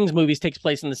Lord of the Rings movies takes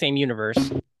place in the same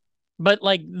universe. But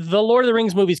the Lord of the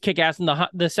Rings movies kick ass and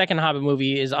the second Hobbit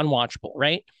movie is unwatchable,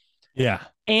 right? Yeah.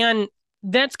 And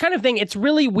that's kind of thing. It's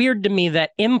really weird to me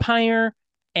that Empire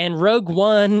and Rogue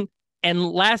One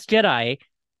and Last Jedi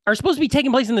are supposed to be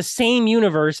taking place in the same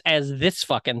universe as this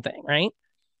fucking thing, right?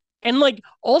 And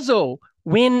also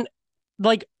when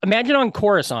imagine on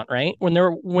Coruscant, right?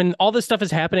 When all this stuff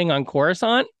is happening on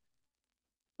Coruscant,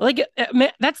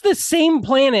 that's the same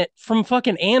planet from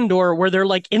fucking Andor where they're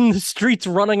in the streets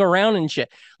running around and shit.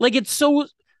 It's so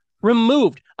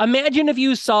removed. Imagine if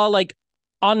you saw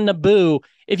on Naboo,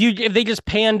 if they just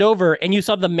panned over and you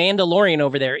saw the Mandalorian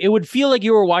over there, it would feel like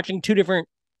you were watching 2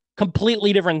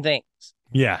 completely different things.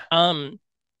 Yeah. And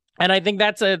I think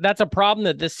that's a problem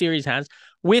that this series has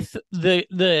with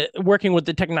the working with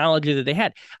the technology that they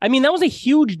had. I mean, that was a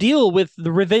huge deal with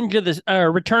the Revenge of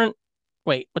the Return.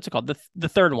 Wait, what's it called? The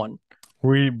third one.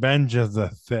 Revenge of the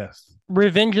Sith.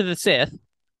 Revenge of the Sith.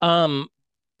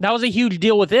 That was a huge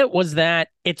deal with it, was that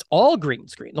it's all green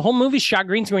screen. The whole movie's shot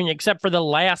green screen except for the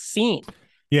last scene.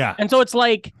 Yeah. And so it's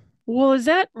well, is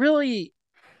that really?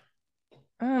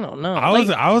 I don't know.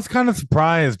 I was kind of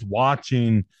surprised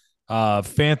watching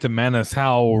Phantom Menace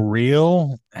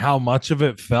how much of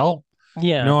it felt.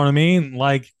 Yeah. You know what I mean?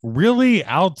 Really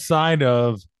outside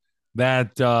of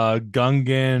that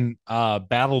Gungan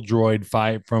battle droid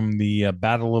fight from the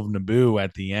Battle of Naboo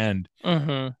at the end.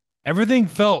 Mm-hmm. Everything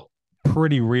felt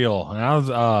pretty real. And I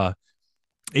was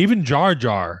even Jar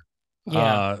Jar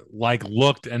like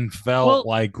looked and felt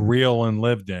like real and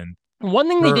lived in. One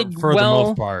thing they did for the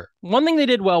most part. One thing they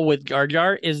did well with Jar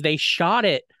Jar is they shot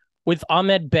it with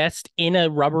Ahmed Best in a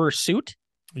rubber suit.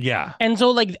 Yeah. And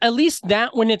so, like, at least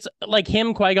that when it's like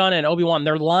him, Qui-Gon, and Obi-Wan,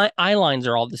 their eye lines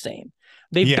are all the same.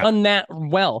 They've done that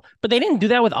well, but they didn't do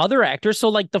that with other actors. So,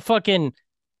 like, the fucking,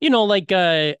 like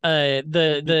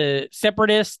the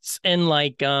separatists and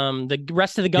like the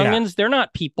rest of the Gungans, they're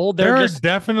not people. There are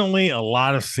definitely a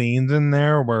lot of scenes in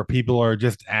there where people are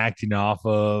just acting off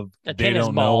of they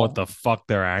don't know what the fuck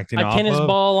they're acting off of. A tennis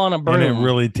ball on a broom. And it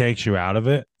really takes you out of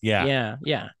it. Yeah.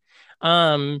 Yeah.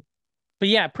 But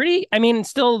yeah, pretty. I mean,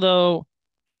 still though,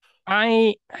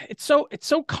 it's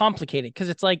so complicated because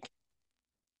it's like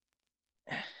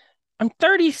I'm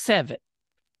 37,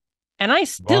 and I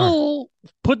still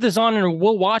put this on and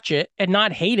will watch it and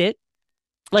not hate it.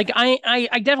 Like I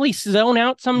definitely zone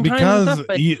out sometimes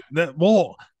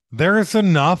because there's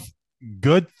enough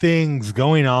good things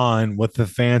going on with the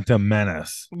Phantom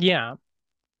Menace. Yeah,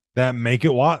 that make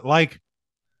it like.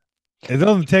 It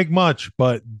doesn't take much,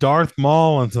 but Darth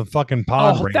Maul and some fucking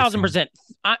pod racing. 1,000%.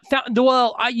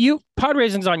 Pod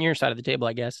racing's on your side of the table,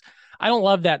 I guess. I don't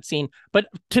love that scene, but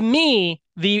to me,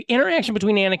 the interaction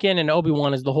between Anakin and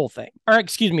Obi-Wan is the whole thing. Or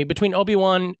excuse me, between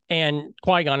Obi-Wan and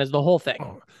Qui-Gon is the whole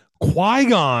thing.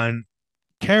 Qui-Gon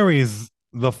carries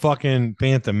the fucking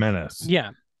Phantom Menace. Yeah,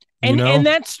 and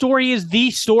that story is the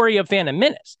story of Phantom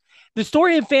Menace. The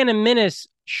story of Phantom Menace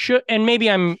should, and maybe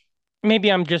I'm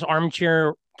just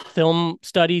armchair film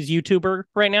studies YouTuber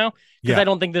right now because I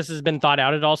don't think this has been thought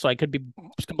out at all, so I could be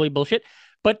complete bullshit.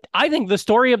 But I think the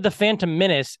story of the Phantom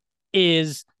Menace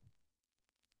is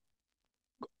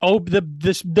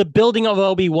the building of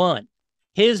Obi-Wan,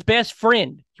 his best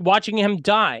friend, watching him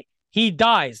die. He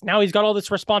dies. Now he's got all this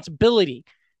responsibility.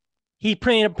 He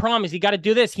made a promise. He got to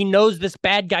do this. He knows this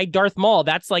bad guy Darth Maul.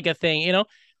 That's like a thing,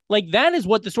 like that is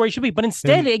what the story should be. But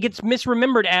instead, it gets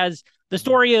misremembered as the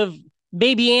story of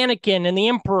baby Anakin and the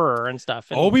Emperor and stuff.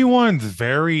 Obi-Wan's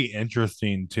very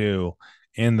interesting too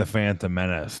in the Phantom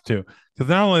Menace too, because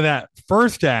not only that,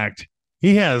 first act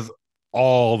he has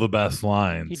all the best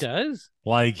lines. He does.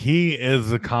 Like he is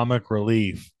the comic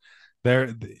relief.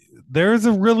 There's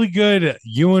a really good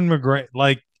Ewan McGregor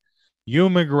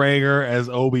as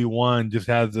Obi-Wan just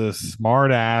has this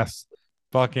smart ass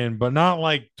fucking, but not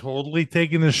like totally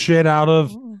taking the shit out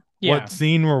of what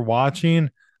scene we're watching.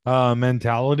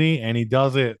 Mentality, and he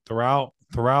does it throughout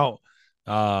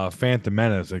Phantom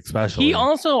Menace, especially. He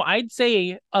also, I'd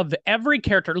say, of every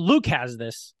character, Luke has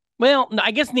this. Well, I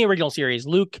guess in the original series,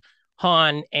 Luke,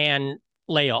 Han, and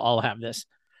Leia all have this.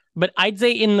 But I'd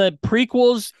say in the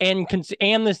prequels and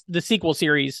the sequel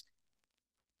series,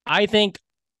 I think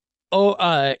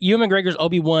Ewan McGregor's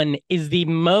Obi-Wan is the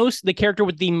character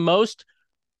with the most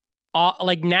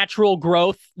like natural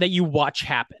growth that you watch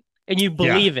happen and you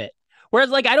believe it. Whereas,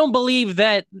 like, I don't believe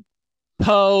that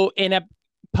Poe in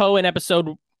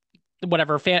episode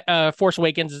whatever Force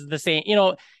Awakens is the same.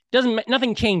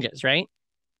 Nothing changes, right?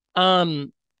 But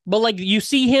like you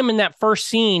see him in that first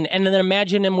scene, and then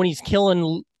imagine him when he's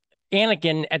killing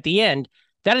Anakin at the end.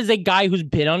 That is a guy who's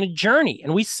been on a journey,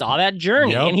 and we saw that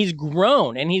journey, and he's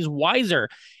grown, and he's wiser,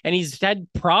 and he's had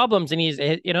problems, and he's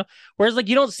Whereas, like,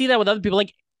 you don't see that with other people.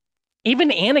 Like,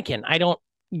 even Anakin, I don't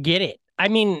get it. I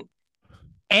mean,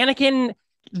 Anakin,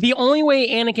 the only way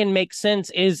Anakin makes sense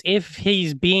is if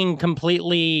he's being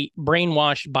completely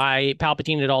brainwashed by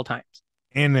Palpatine at all times.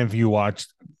 And if you watch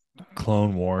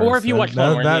Clone Wars, or if you watch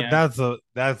Clone Wars,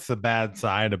 that's the bad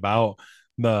side about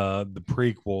the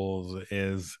prequels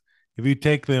is if you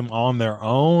take them on their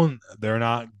own, they're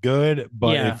not good.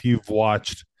 But if you've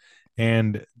watched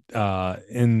and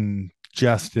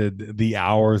ingested the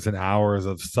hours and hours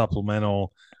of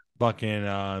supplemental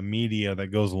fucking media that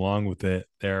goes along with it,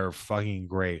 they're fucking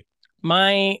great.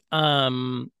 Well,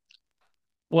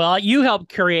 you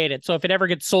helped create it, so if it ever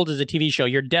gets sold as a TV show,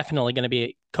 you're definitely going to be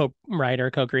a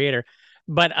co-writer, co-creator.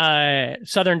 But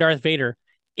Southern Darth Vader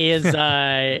is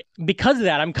because of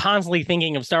that, I'm constantly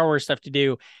thinking of Star Wars stuff to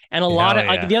do, and lot of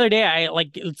like the other day,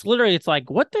 it's like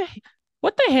what the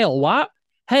hell? What?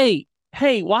 Hey,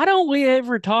 why don't we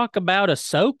ever talk about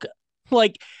Ahsoka?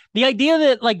 Like the idea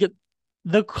that like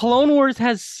the Clone Wars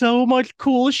has so much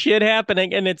cool shit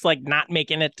happening, and it's like not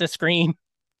making it to screen.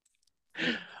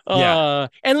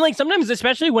 And like sometimes,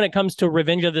 especially when it comes to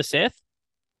Revenge of the Sith,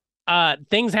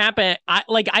 things happen.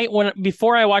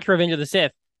 Before I watch Revenge of the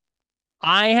Sith,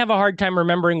 I have a hard time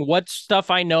remembering what stuff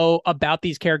I know about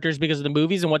these characters because of the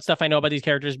movies and what stuff I know about these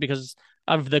characters because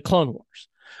of the Clone Wars,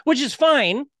 which is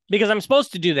fine because I'm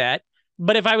supposed to do that.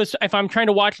 But if I'm trying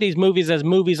to watch these movies as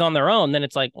movies on their own, then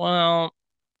it's like, well,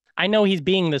 I know he's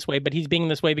being this way, but he's being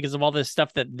this way because of all this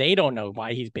stuff that they don't know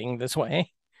why he's being this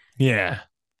way. Yeah.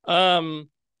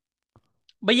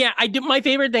 But yeah, my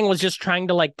favorite thing was just trying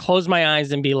to like close my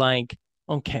eyes and be like,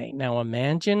 okay, now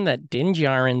imagine that Din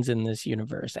Djarin's in this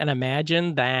universe, and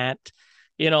imagine that,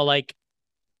 like,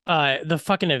 the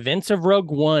fucking events of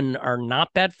Rogue One are not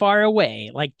that far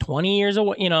away, like 20 years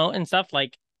away, and stuff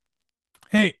like.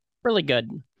 Hey, really good.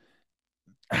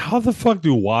 How the fuck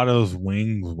do Watto's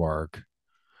wings work?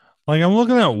 Like, I'm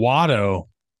looking at Watto,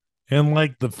 and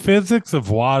like the physics of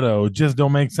Watto just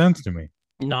don't make sense to me.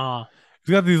 Nah.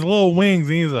 He's got these little wings,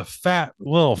 and he's a fat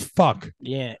little fuck.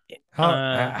 Yeah.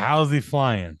 How's he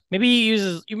flying? Maybe he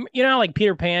uses, how like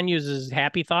Peter Pan uses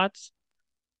happy thoughts?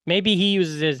 Maybe he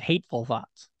uses his hateful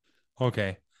thoughts.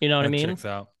 Okay. You know what I mean? Checks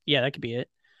out. Yeah, that could be it.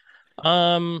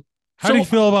 How do you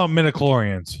feel about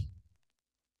midichlorians?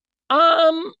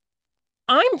 I'm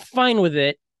fine with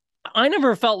it. I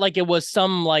never felt like it was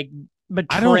some like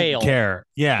betrayal. I don't care.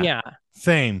 Yeah. Yeah.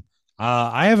 Same.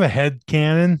 I have a head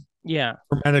canon. Yeah.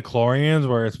 For midichlorians,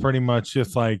 where it's pretty much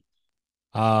just like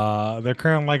they're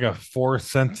kind of like a force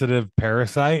sensitive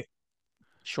parasite.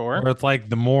 Sure. Where it's like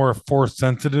the more force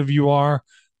sensitive you are,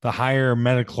 the higher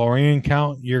midichlorian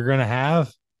count you're gonna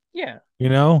have. Yeah.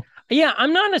 Yeah,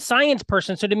 I'm not a science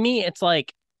person, so to me it's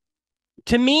like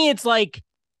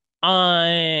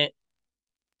and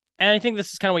I think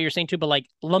this is kind of what you're saying too, but like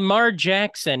Lamar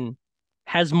Jackson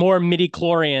has more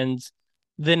midichlorians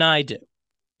than I do.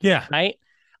 Yeah. Right?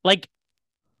 Like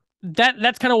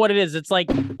that's kind of what it is. It's like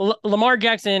Lamar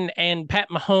Jackson and Pat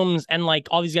Mahomes and like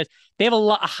all these guys, they have a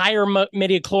lot higher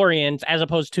midichlorians as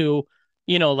opposed to,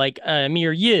 like me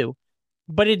or you.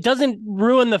 But it doesn't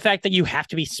ruin the fact that you have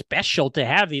to be special to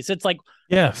have these. It's like,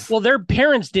 yes. Well, their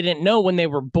parents didn't know when they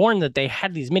were born that they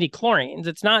had these midichlorians.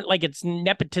 It's not like it's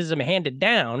nepotism handed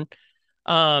down.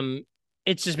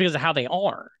 It's just because of how they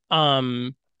are.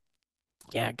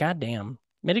 Yeah, goddamn.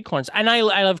 Midichlorians. And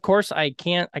I of course I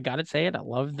gotta say it. I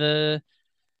love the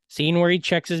scene where he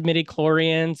checks his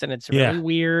midichlorians and it's really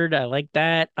weird. I like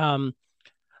that.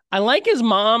 I like his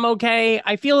mom. Okay.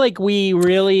 I feel like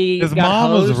his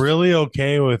mom was really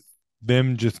okay with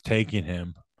them just taking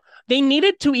him. They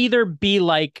needed to either be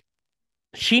like,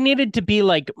 she needed to be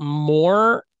like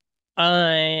more,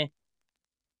 she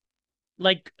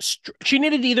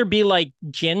needed to either be like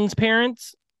Jin's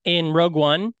parents in Rogue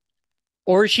One,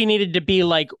 or she needed to be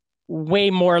like way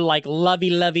more like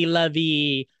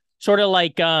lovey, sort of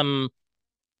like,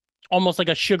 almost like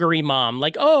a sugary mom,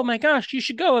 like, oh my gosh, you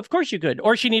should go. Of course you could.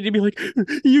 Or she needed to be like,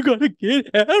 you gotta get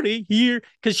out of here.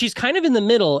 Because she's kind of in the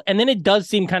middle, and then it does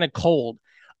seem kind of cold.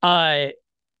 And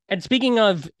speaking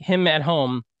of him at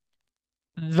home,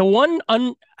 the one,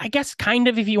 I guess kind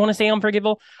of, if you want to say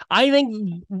unforgivable, I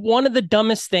think one of the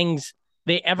dumbest things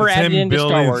they ever added into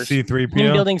Star Wars. C-3PO?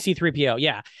 Him building C-3PO,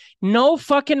 yeah. No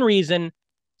fucking reason.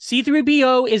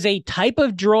 C-3PO is a type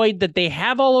of droid that they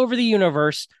have all over the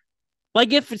universe.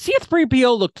 Like, if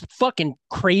C-3PO looked fucking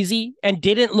crazy and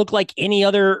didn't look like any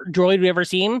other droid we've ever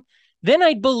seen, then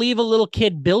I'd believe a little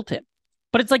kid built him.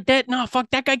 But it's like that. No, fuck,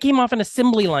 that guy came off an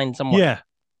assembly line somewhere. Yeah,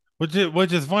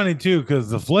 which is funny too, because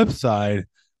the flip side,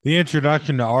 the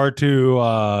introduction to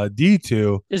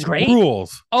R2D2 is great.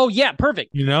 Rules. Oh yeah,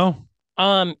 perfect.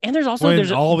 And there's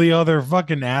also all the other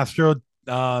fucking Astro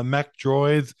mech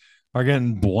droids are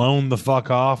getting blown the fuck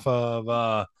off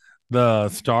of the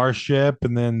starship,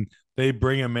 and then they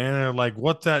bring him in and they're like,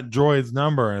 what's that droid's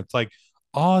number? And it's like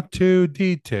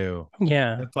R2D2.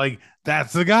 Yeah. It's like,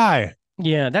 that's the guy.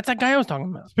 Yeah, that's that guy I was talking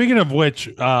about. Speaking of which,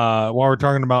 while we're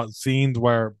talking about scenes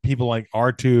where people like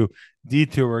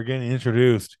R2D2 are getting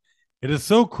introduced, it is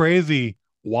so crazy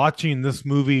watching this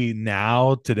movie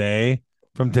today,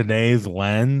 from today's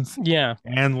lens. Yeah.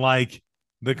 And like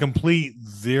the complete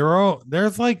zero,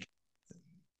 there's like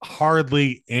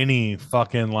hardly any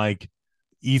fucking like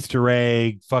Easter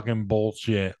egg fucking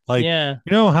bullshit. Like, yeah.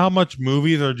 You know how much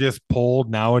movies are just pulled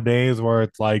nowadays where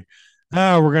it's like,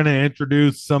 we're gonna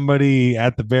introduce somebody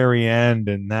at the very end,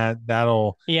 and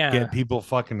that'll get people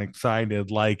fucking excited.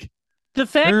 Like, the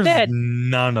fact that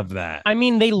none of that. I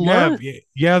mean, they learn.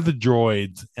 You have the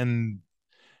droids and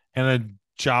a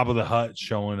Jabba the Hutt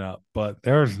showing up, but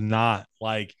there's not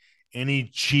like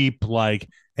any cheap, like,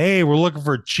 hey, we're looking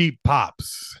for cheap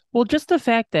pops. Well, just the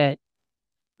fact that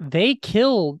they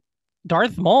killed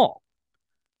Darth Maul.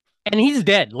 And he's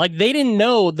dead. Like, they didn't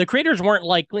know. The creators weren't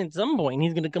like, at some point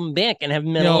he's gonna come back and have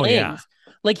metal legs. Yeah.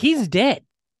 Like, he's dead.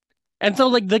 And so,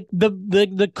 like,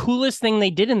 the coolest thing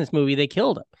they did in this movie, they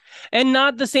killed him. And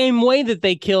not the same way that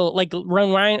they kill, like,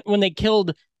 when they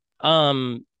killed Snoke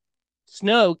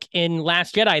in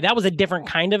Last Jedi. That was a different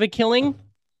kind of a killing.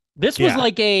 This was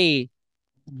like a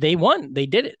they won. They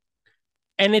did it.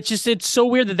 And it's so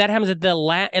weird that happens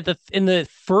in the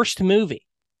first movie.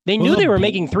 They knew they were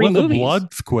making 3 movies. A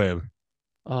blood squib.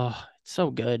 Oh, it's so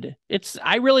good.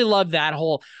 I really love that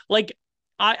whole, like,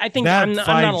 I think that I'm not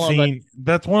alone. Scene,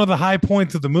 that's one of the high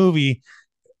points of the movie.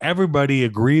 Everybody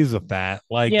agrees with that.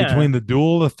 Like between the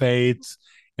Duel of the Fates,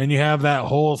 and you have that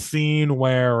whole scene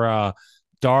where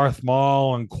Darth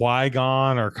Maul and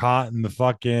Qui-Gon are caught in the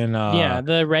fucking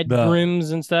the red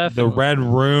rooms and stuff. The red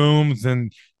rooms,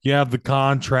 and you have the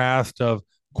contrast of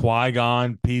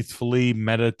Qui-Gon peacefully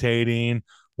meditating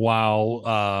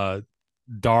while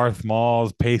Darth Maul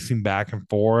is pacing back and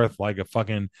forth like a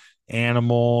fucking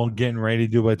animal getting ready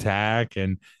to attack,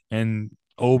 and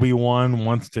Obi-Wan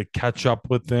wants to catch up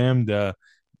with them to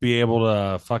be able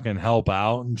to fucking help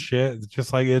out and shit. It's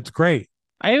just like, it's great.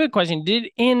 I have a question.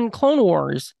 In Clone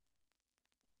Wars,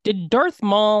 did Darth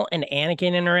Maul and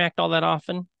Anakin interact all that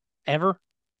often? Ever?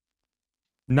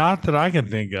 Not that I can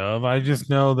think of. I just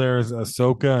know there's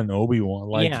Ahsoka and Obi-Wan.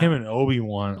 Like him and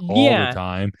Obi-Wan all the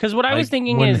time. Because what I was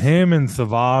thinking when is him and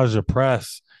Savage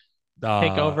Opress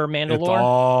take over Mandalore. It's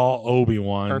all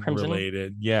Obi-Wan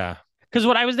related. Yeah. Because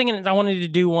what I was thinking is I wanted to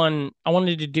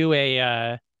do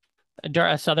a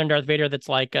Southern Darth Vader that's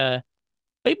like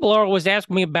people are always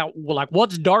asking me about, like,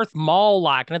 what's Darth Maul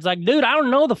like? And it's like, dude, I don't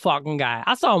know the fucking guy.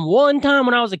 I saw him one time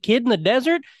when I was a kid in the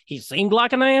desert. He seemed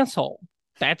like an asshole.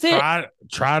 That's it.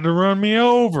 Tried to run me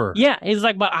over. Yeah, he's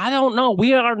like, but I don't know.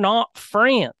 We are not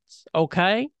friends,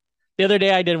 okay? The other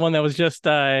day I did one that was just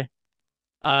Lord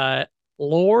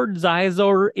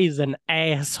Zizor is an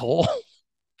asshole.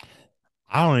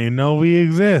 I don't even know we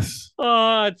exist.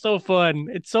 Oh, it's so fun.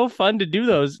 It's so fun to do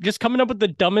those. Just coming up with the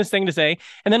dumbest thing to say.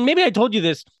 And then maybe I told you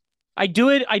this. I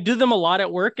do them a lot at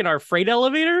work in our freight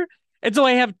elevator. And so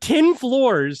I have 10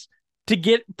 floors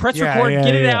to press record,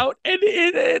 get it out. And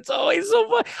it's always so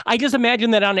fun. I just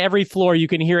imagine that on every floor, you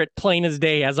can hear it plain as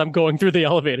day as I'm going through the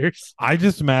elevators. I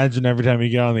just imagine every time you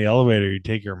get on the elevator, you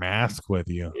take your mask with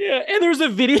you. Yeah. And there's a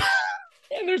video.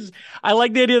 And I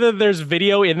like the idea that there's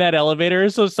video in that elevator.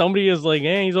 So somebody is like,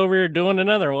 hey, he's over here doing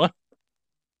another one.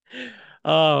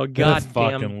 Oh, God damn.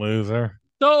 Fucking loser.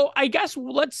 So I guess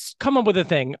let's come up with a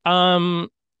thing. How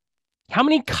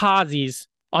many Kazis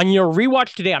on your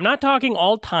rewatch today? I'm not talking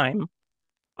all time.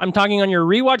 I'm talking on your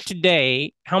rewatch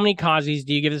today. How many Kazis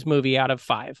do you give this movie out of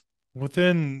 5?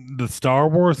 Within the Star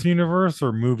Wars universe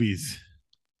or movies?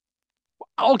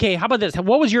 Okay, how about this?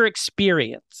 What was your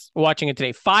experience watching it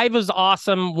today? 5 is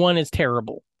awesome. 1 is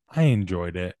terrible. I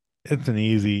enjoyed it. It's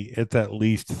it's at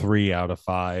least 3 out of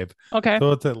 5. Okay.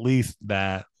 So it's at least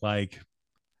that. Like,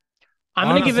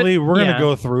 honestly, we're going to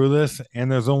go through this,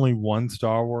 and there's only one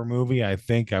Star Wars movie I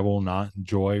think I will not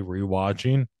enjoy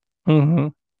rewatching. Mm-hmm.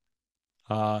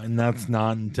 And that's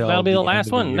not until that'll be the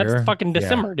last one. That's fucking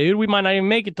December, dude. We might not even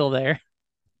make it till there.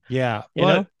 Yeah. You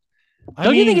know?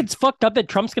 Don't you think it's fucked up that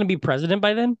Trump's going to be president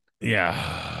by then?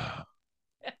 Yeah.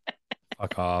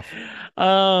 Fuck off.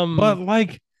 But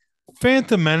like,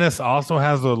 Phantom Menace also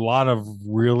has a lot of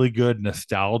really good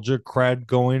nostalgia cred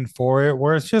going for it,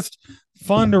 where it's just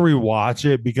fun to rewatch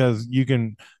it because you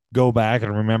can go back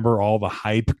and remember all the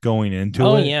hype going into it.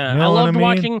 Oh, yeah. You know I loved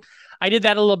watching. I did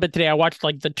that a little bit today. I watched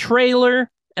like the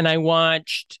trailer, and I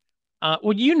watched.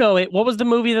 Well, you know it. What was the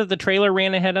movie that the trailer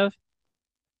ran ahead of?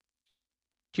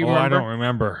 Do you remember? I don't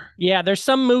remember. Yeah, there's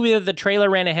some movie that the trailer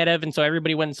ran ahead of, and so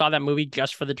everybody went and saw that movie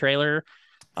just for the trailer.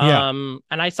 And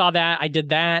I saw that. I did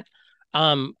that.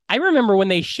 I remember when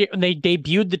they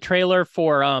debuted the trailer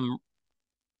for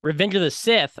Revenge of the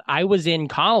Sith. I was in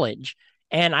college,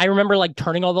 and I remember like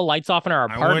turning all the lights off in our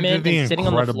apartment and sitting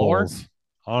on the floor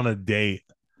on a date.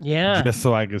 Yeah, just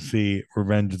so I could see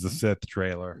Revenge of the Sith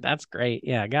trailer. That's great.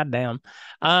 Yeah, goddamn.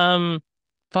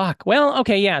 Fuck. Well,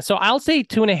 okay, yeah. So I'll say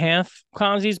 2.5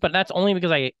 Kazis, but that's only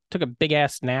because I took a big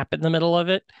ass nap in the middle of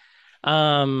it.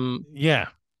 Yeah.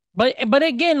 But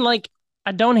again, like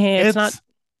I don't have.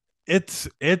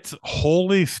 It's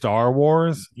wholly Star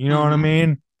Wars. You know what I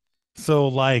mean? So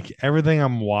like everything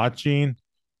I'm watching,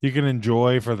 you can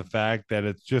enjoy for the fact that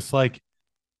it's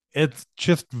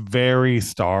just very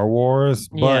Star Wars.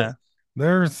 But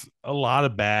there's a lot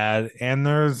of bad, and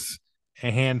there's a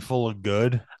handful of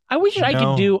good. I wish I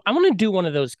could do. I want to do one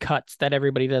of those cuts that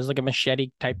everybody does, like a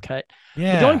machete type cut.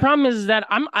 Yeah. But the only problem is that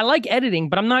I like editing,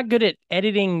 but I'm not good at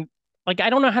editing. Like I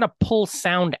don't know how to pull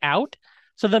sound out,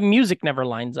 so the music never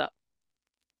lines up.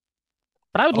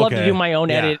 But I would love to do my own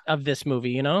edit of this movie.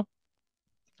 You know,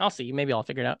 I'll see. Maybe I'll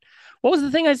figure it out. What was the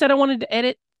thing I said I wanted to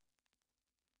edit?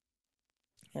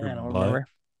 I don't remember.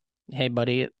 Hey,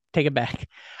 buddy, take it back.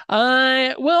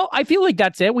 Well, I feel like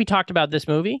that's it. We talked about this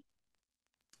movie.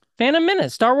 Phantom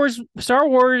Menace, Star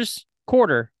Wars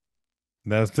Quarter.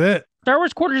 That's it. Star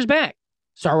Wars Quarter is back.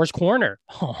 Star Wars Corner.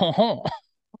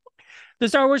 The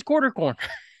Star Wars Quarter Corner.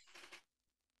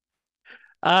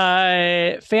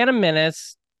 Phantom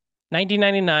Menace,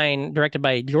 1999, directed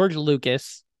by George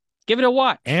Lucas. Give it a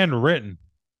watch. And written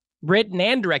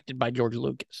and directed by George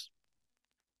Lucas.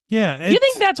 Yeah. Do you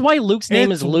think that's why Luke's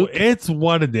name is Luke? It's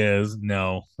what it is.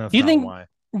 No, that's not why.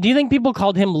 Do you think people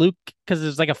called him Luke because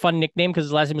it's like a fun nickname because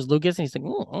his last name is Lucas? And he's like,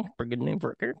 oh, pretty good name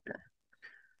for a character.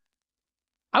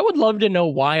 I would love to know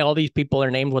why all these people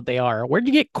are named what they are. Where'd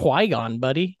you get Qui-Gon,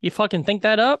 buddy? You fucking think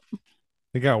that up?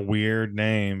 They got weird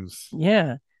names.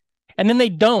 Yeah. And then they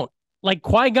don't. Like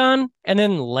Qui-Gon and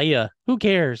then Leia. Who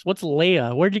cares? What's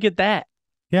Leia? Where'd you get that?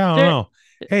 Yeah, I don't know.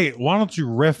 Hey, why don't you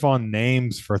riff on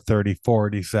names for 30,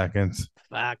 40 seconds?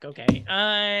 Fuck, okay.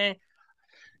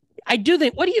 I do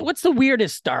think, what's the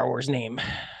weirdest Star Wars name?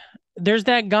 There's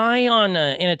that guy on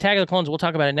in Attack of the Clones. We'll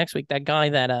talk about it next week. That guy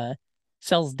that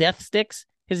sells death sticks.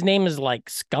 His name is like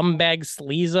Scumbag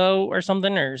Sleezo or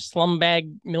something, or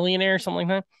Slumbag Millionaire, something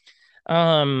like that.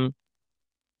 I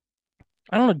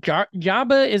don't know.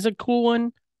 Jabba is a cool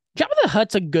one. Jabba the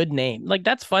Hutt's a good name. Like,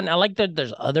 that's fun. I like that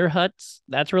there's other Hutts.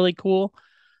 That's really cool.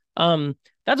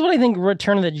 That's what I think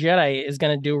Return of the Jedi is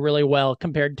going to do really well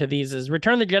compared to these. Is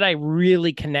Return of the Jedi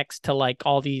really connects to like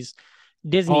all these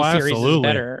Disney series is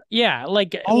better. Yeah,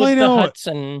 like with the Hutts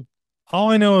and.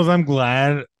 All I know is I'm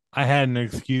glad I had an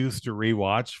excuse to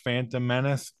rewatch Phantom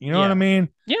Menace. You know what I mean?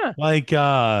 Yeah. Like,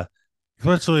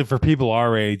 especially for people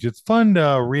our age, it's fun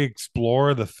to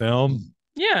re-explore the film.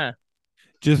 Yeah.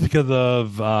 Just because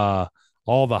of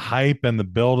all the hype and the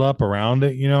build-up around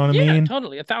it. You know what I mean? Yeah,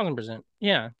 totally. 1,000%.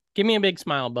 Yeah. Give me a big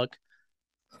smile, Buck.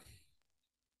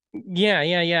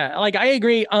 Yeah. Like, I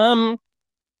agree. Well,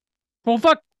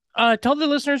 fuck. Tell the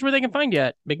listeners where they can find you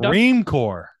at, Big Dog.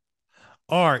 Reamcore.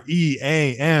 REAMKORE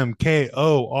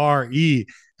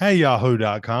at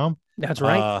yahoo.com. That's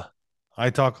right. I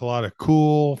talk a lot of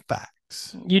cool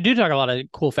facts. You do talk a lot of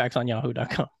cool facts on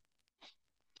yahoo.com.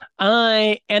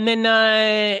 And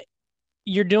then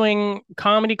you're doing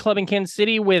Comedy Club in Kansas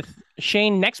City with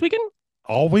Shane next weekend?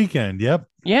 All weekend, yep.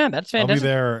 Yeah, that's fantastic. I'll be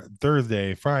there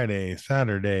Thursday, Friday,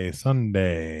 Saturday,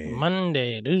 Sunday.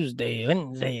 Monday, Tuesday,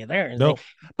 Wednesday, Thursday. Nope.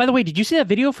 By the way, did you see that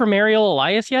video from Ariel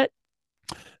Elias yet?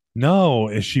 No.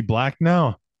 Is she black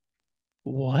now?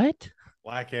 What?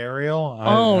 Black Ariel?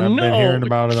 I've been hearing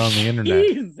about it on the internet.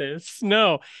 Jesus,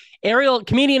 no.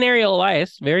 Comedian Ariel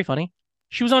Elias, very funny.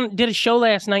 She did a show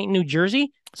last night in New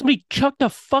Jersey. Somebody chucked a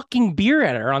fucking beer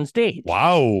at her on stage.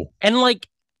 Wow. And like,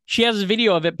 she has a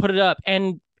video of it, put it up,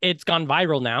 and it's gone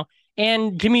viral now.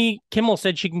 And Jimmy Kimmel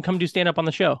said she can come do stand up on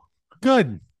the show.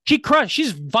 Good.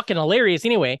 She's fucking hilarious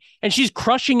anyway. And she's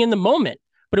crushing in the moment.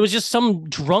 But it was just some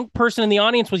drunk person in the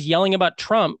audience was yelling about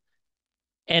Trump.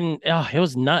 And it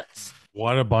was nuts.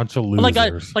 What a bunch of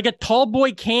losers. Like a tall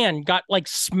boy can got like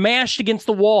smashed against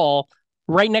the wall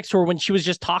right next to her when she was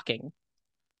just talking.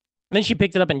 And then she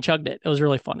picked it up and chugged it. It was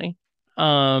really funny.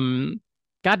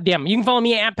 God damn. You can follow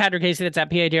me at Patrick Hasty. That's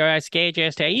at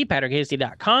PATRICKHASTIE,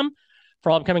 PatrickHasty.com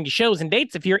for all upcoming shows and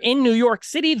dates. If you're in New York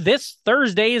City, this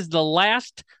Thursday is the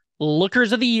last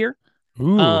Lookers of the year.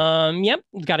 Ooh. Yep.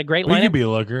 It's got a great lineup. We could be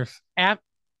lookers.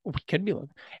 We could be lookers.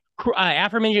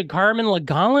 Aforementioned Carmen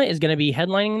Lagala is going to be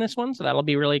headlining this one, so that'll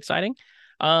be really exciting.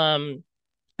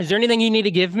 Is there anything you need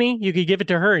to give me? You could give it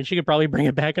to her, and she could probably bring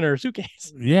it back in her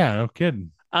suitcase. Yeah, no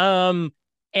kidding. And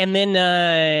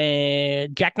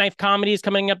then Jackknife Comedy is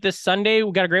coming up this Sunday.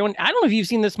 We got a great one. I don't know if you've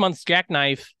seen this month's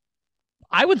Jackknife.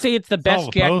 I would say it's the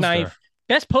best Jackknife,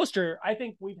 best poster I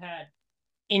think we've had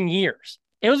in years.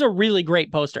 It was a really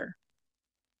great poster.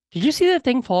 Did you see that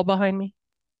thing fall behind me?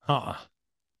 I'm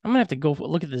gonna have to go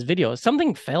look at this video.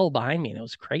 Something fell behind me and it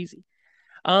was crazy.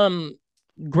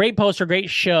 Great poster, great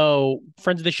show.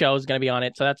 Friends of the show is gonna be on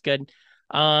it, so that's good.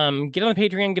 Get on the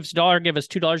Patreon, give us $1, give us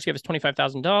 $2, give us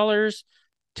 $25,000.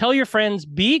 Tell your friends,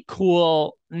 be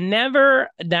cool, never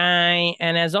die,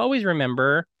 and as always,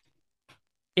 remember,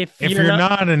 if you're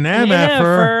not an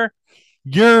MFer,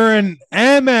 you're an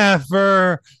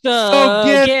MFer. So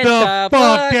get the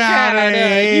fuck out of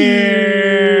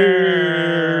here.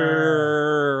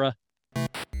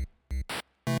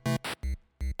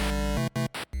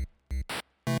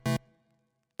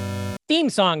 Theme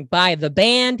song by the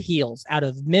band Heels out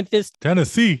of Memphis,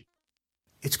 Tennessee.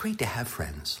 It's great to have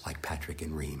friends like Patrick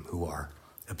and Reem who are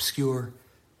obscure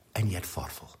and yet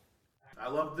thoughtful. I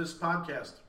love this podcast.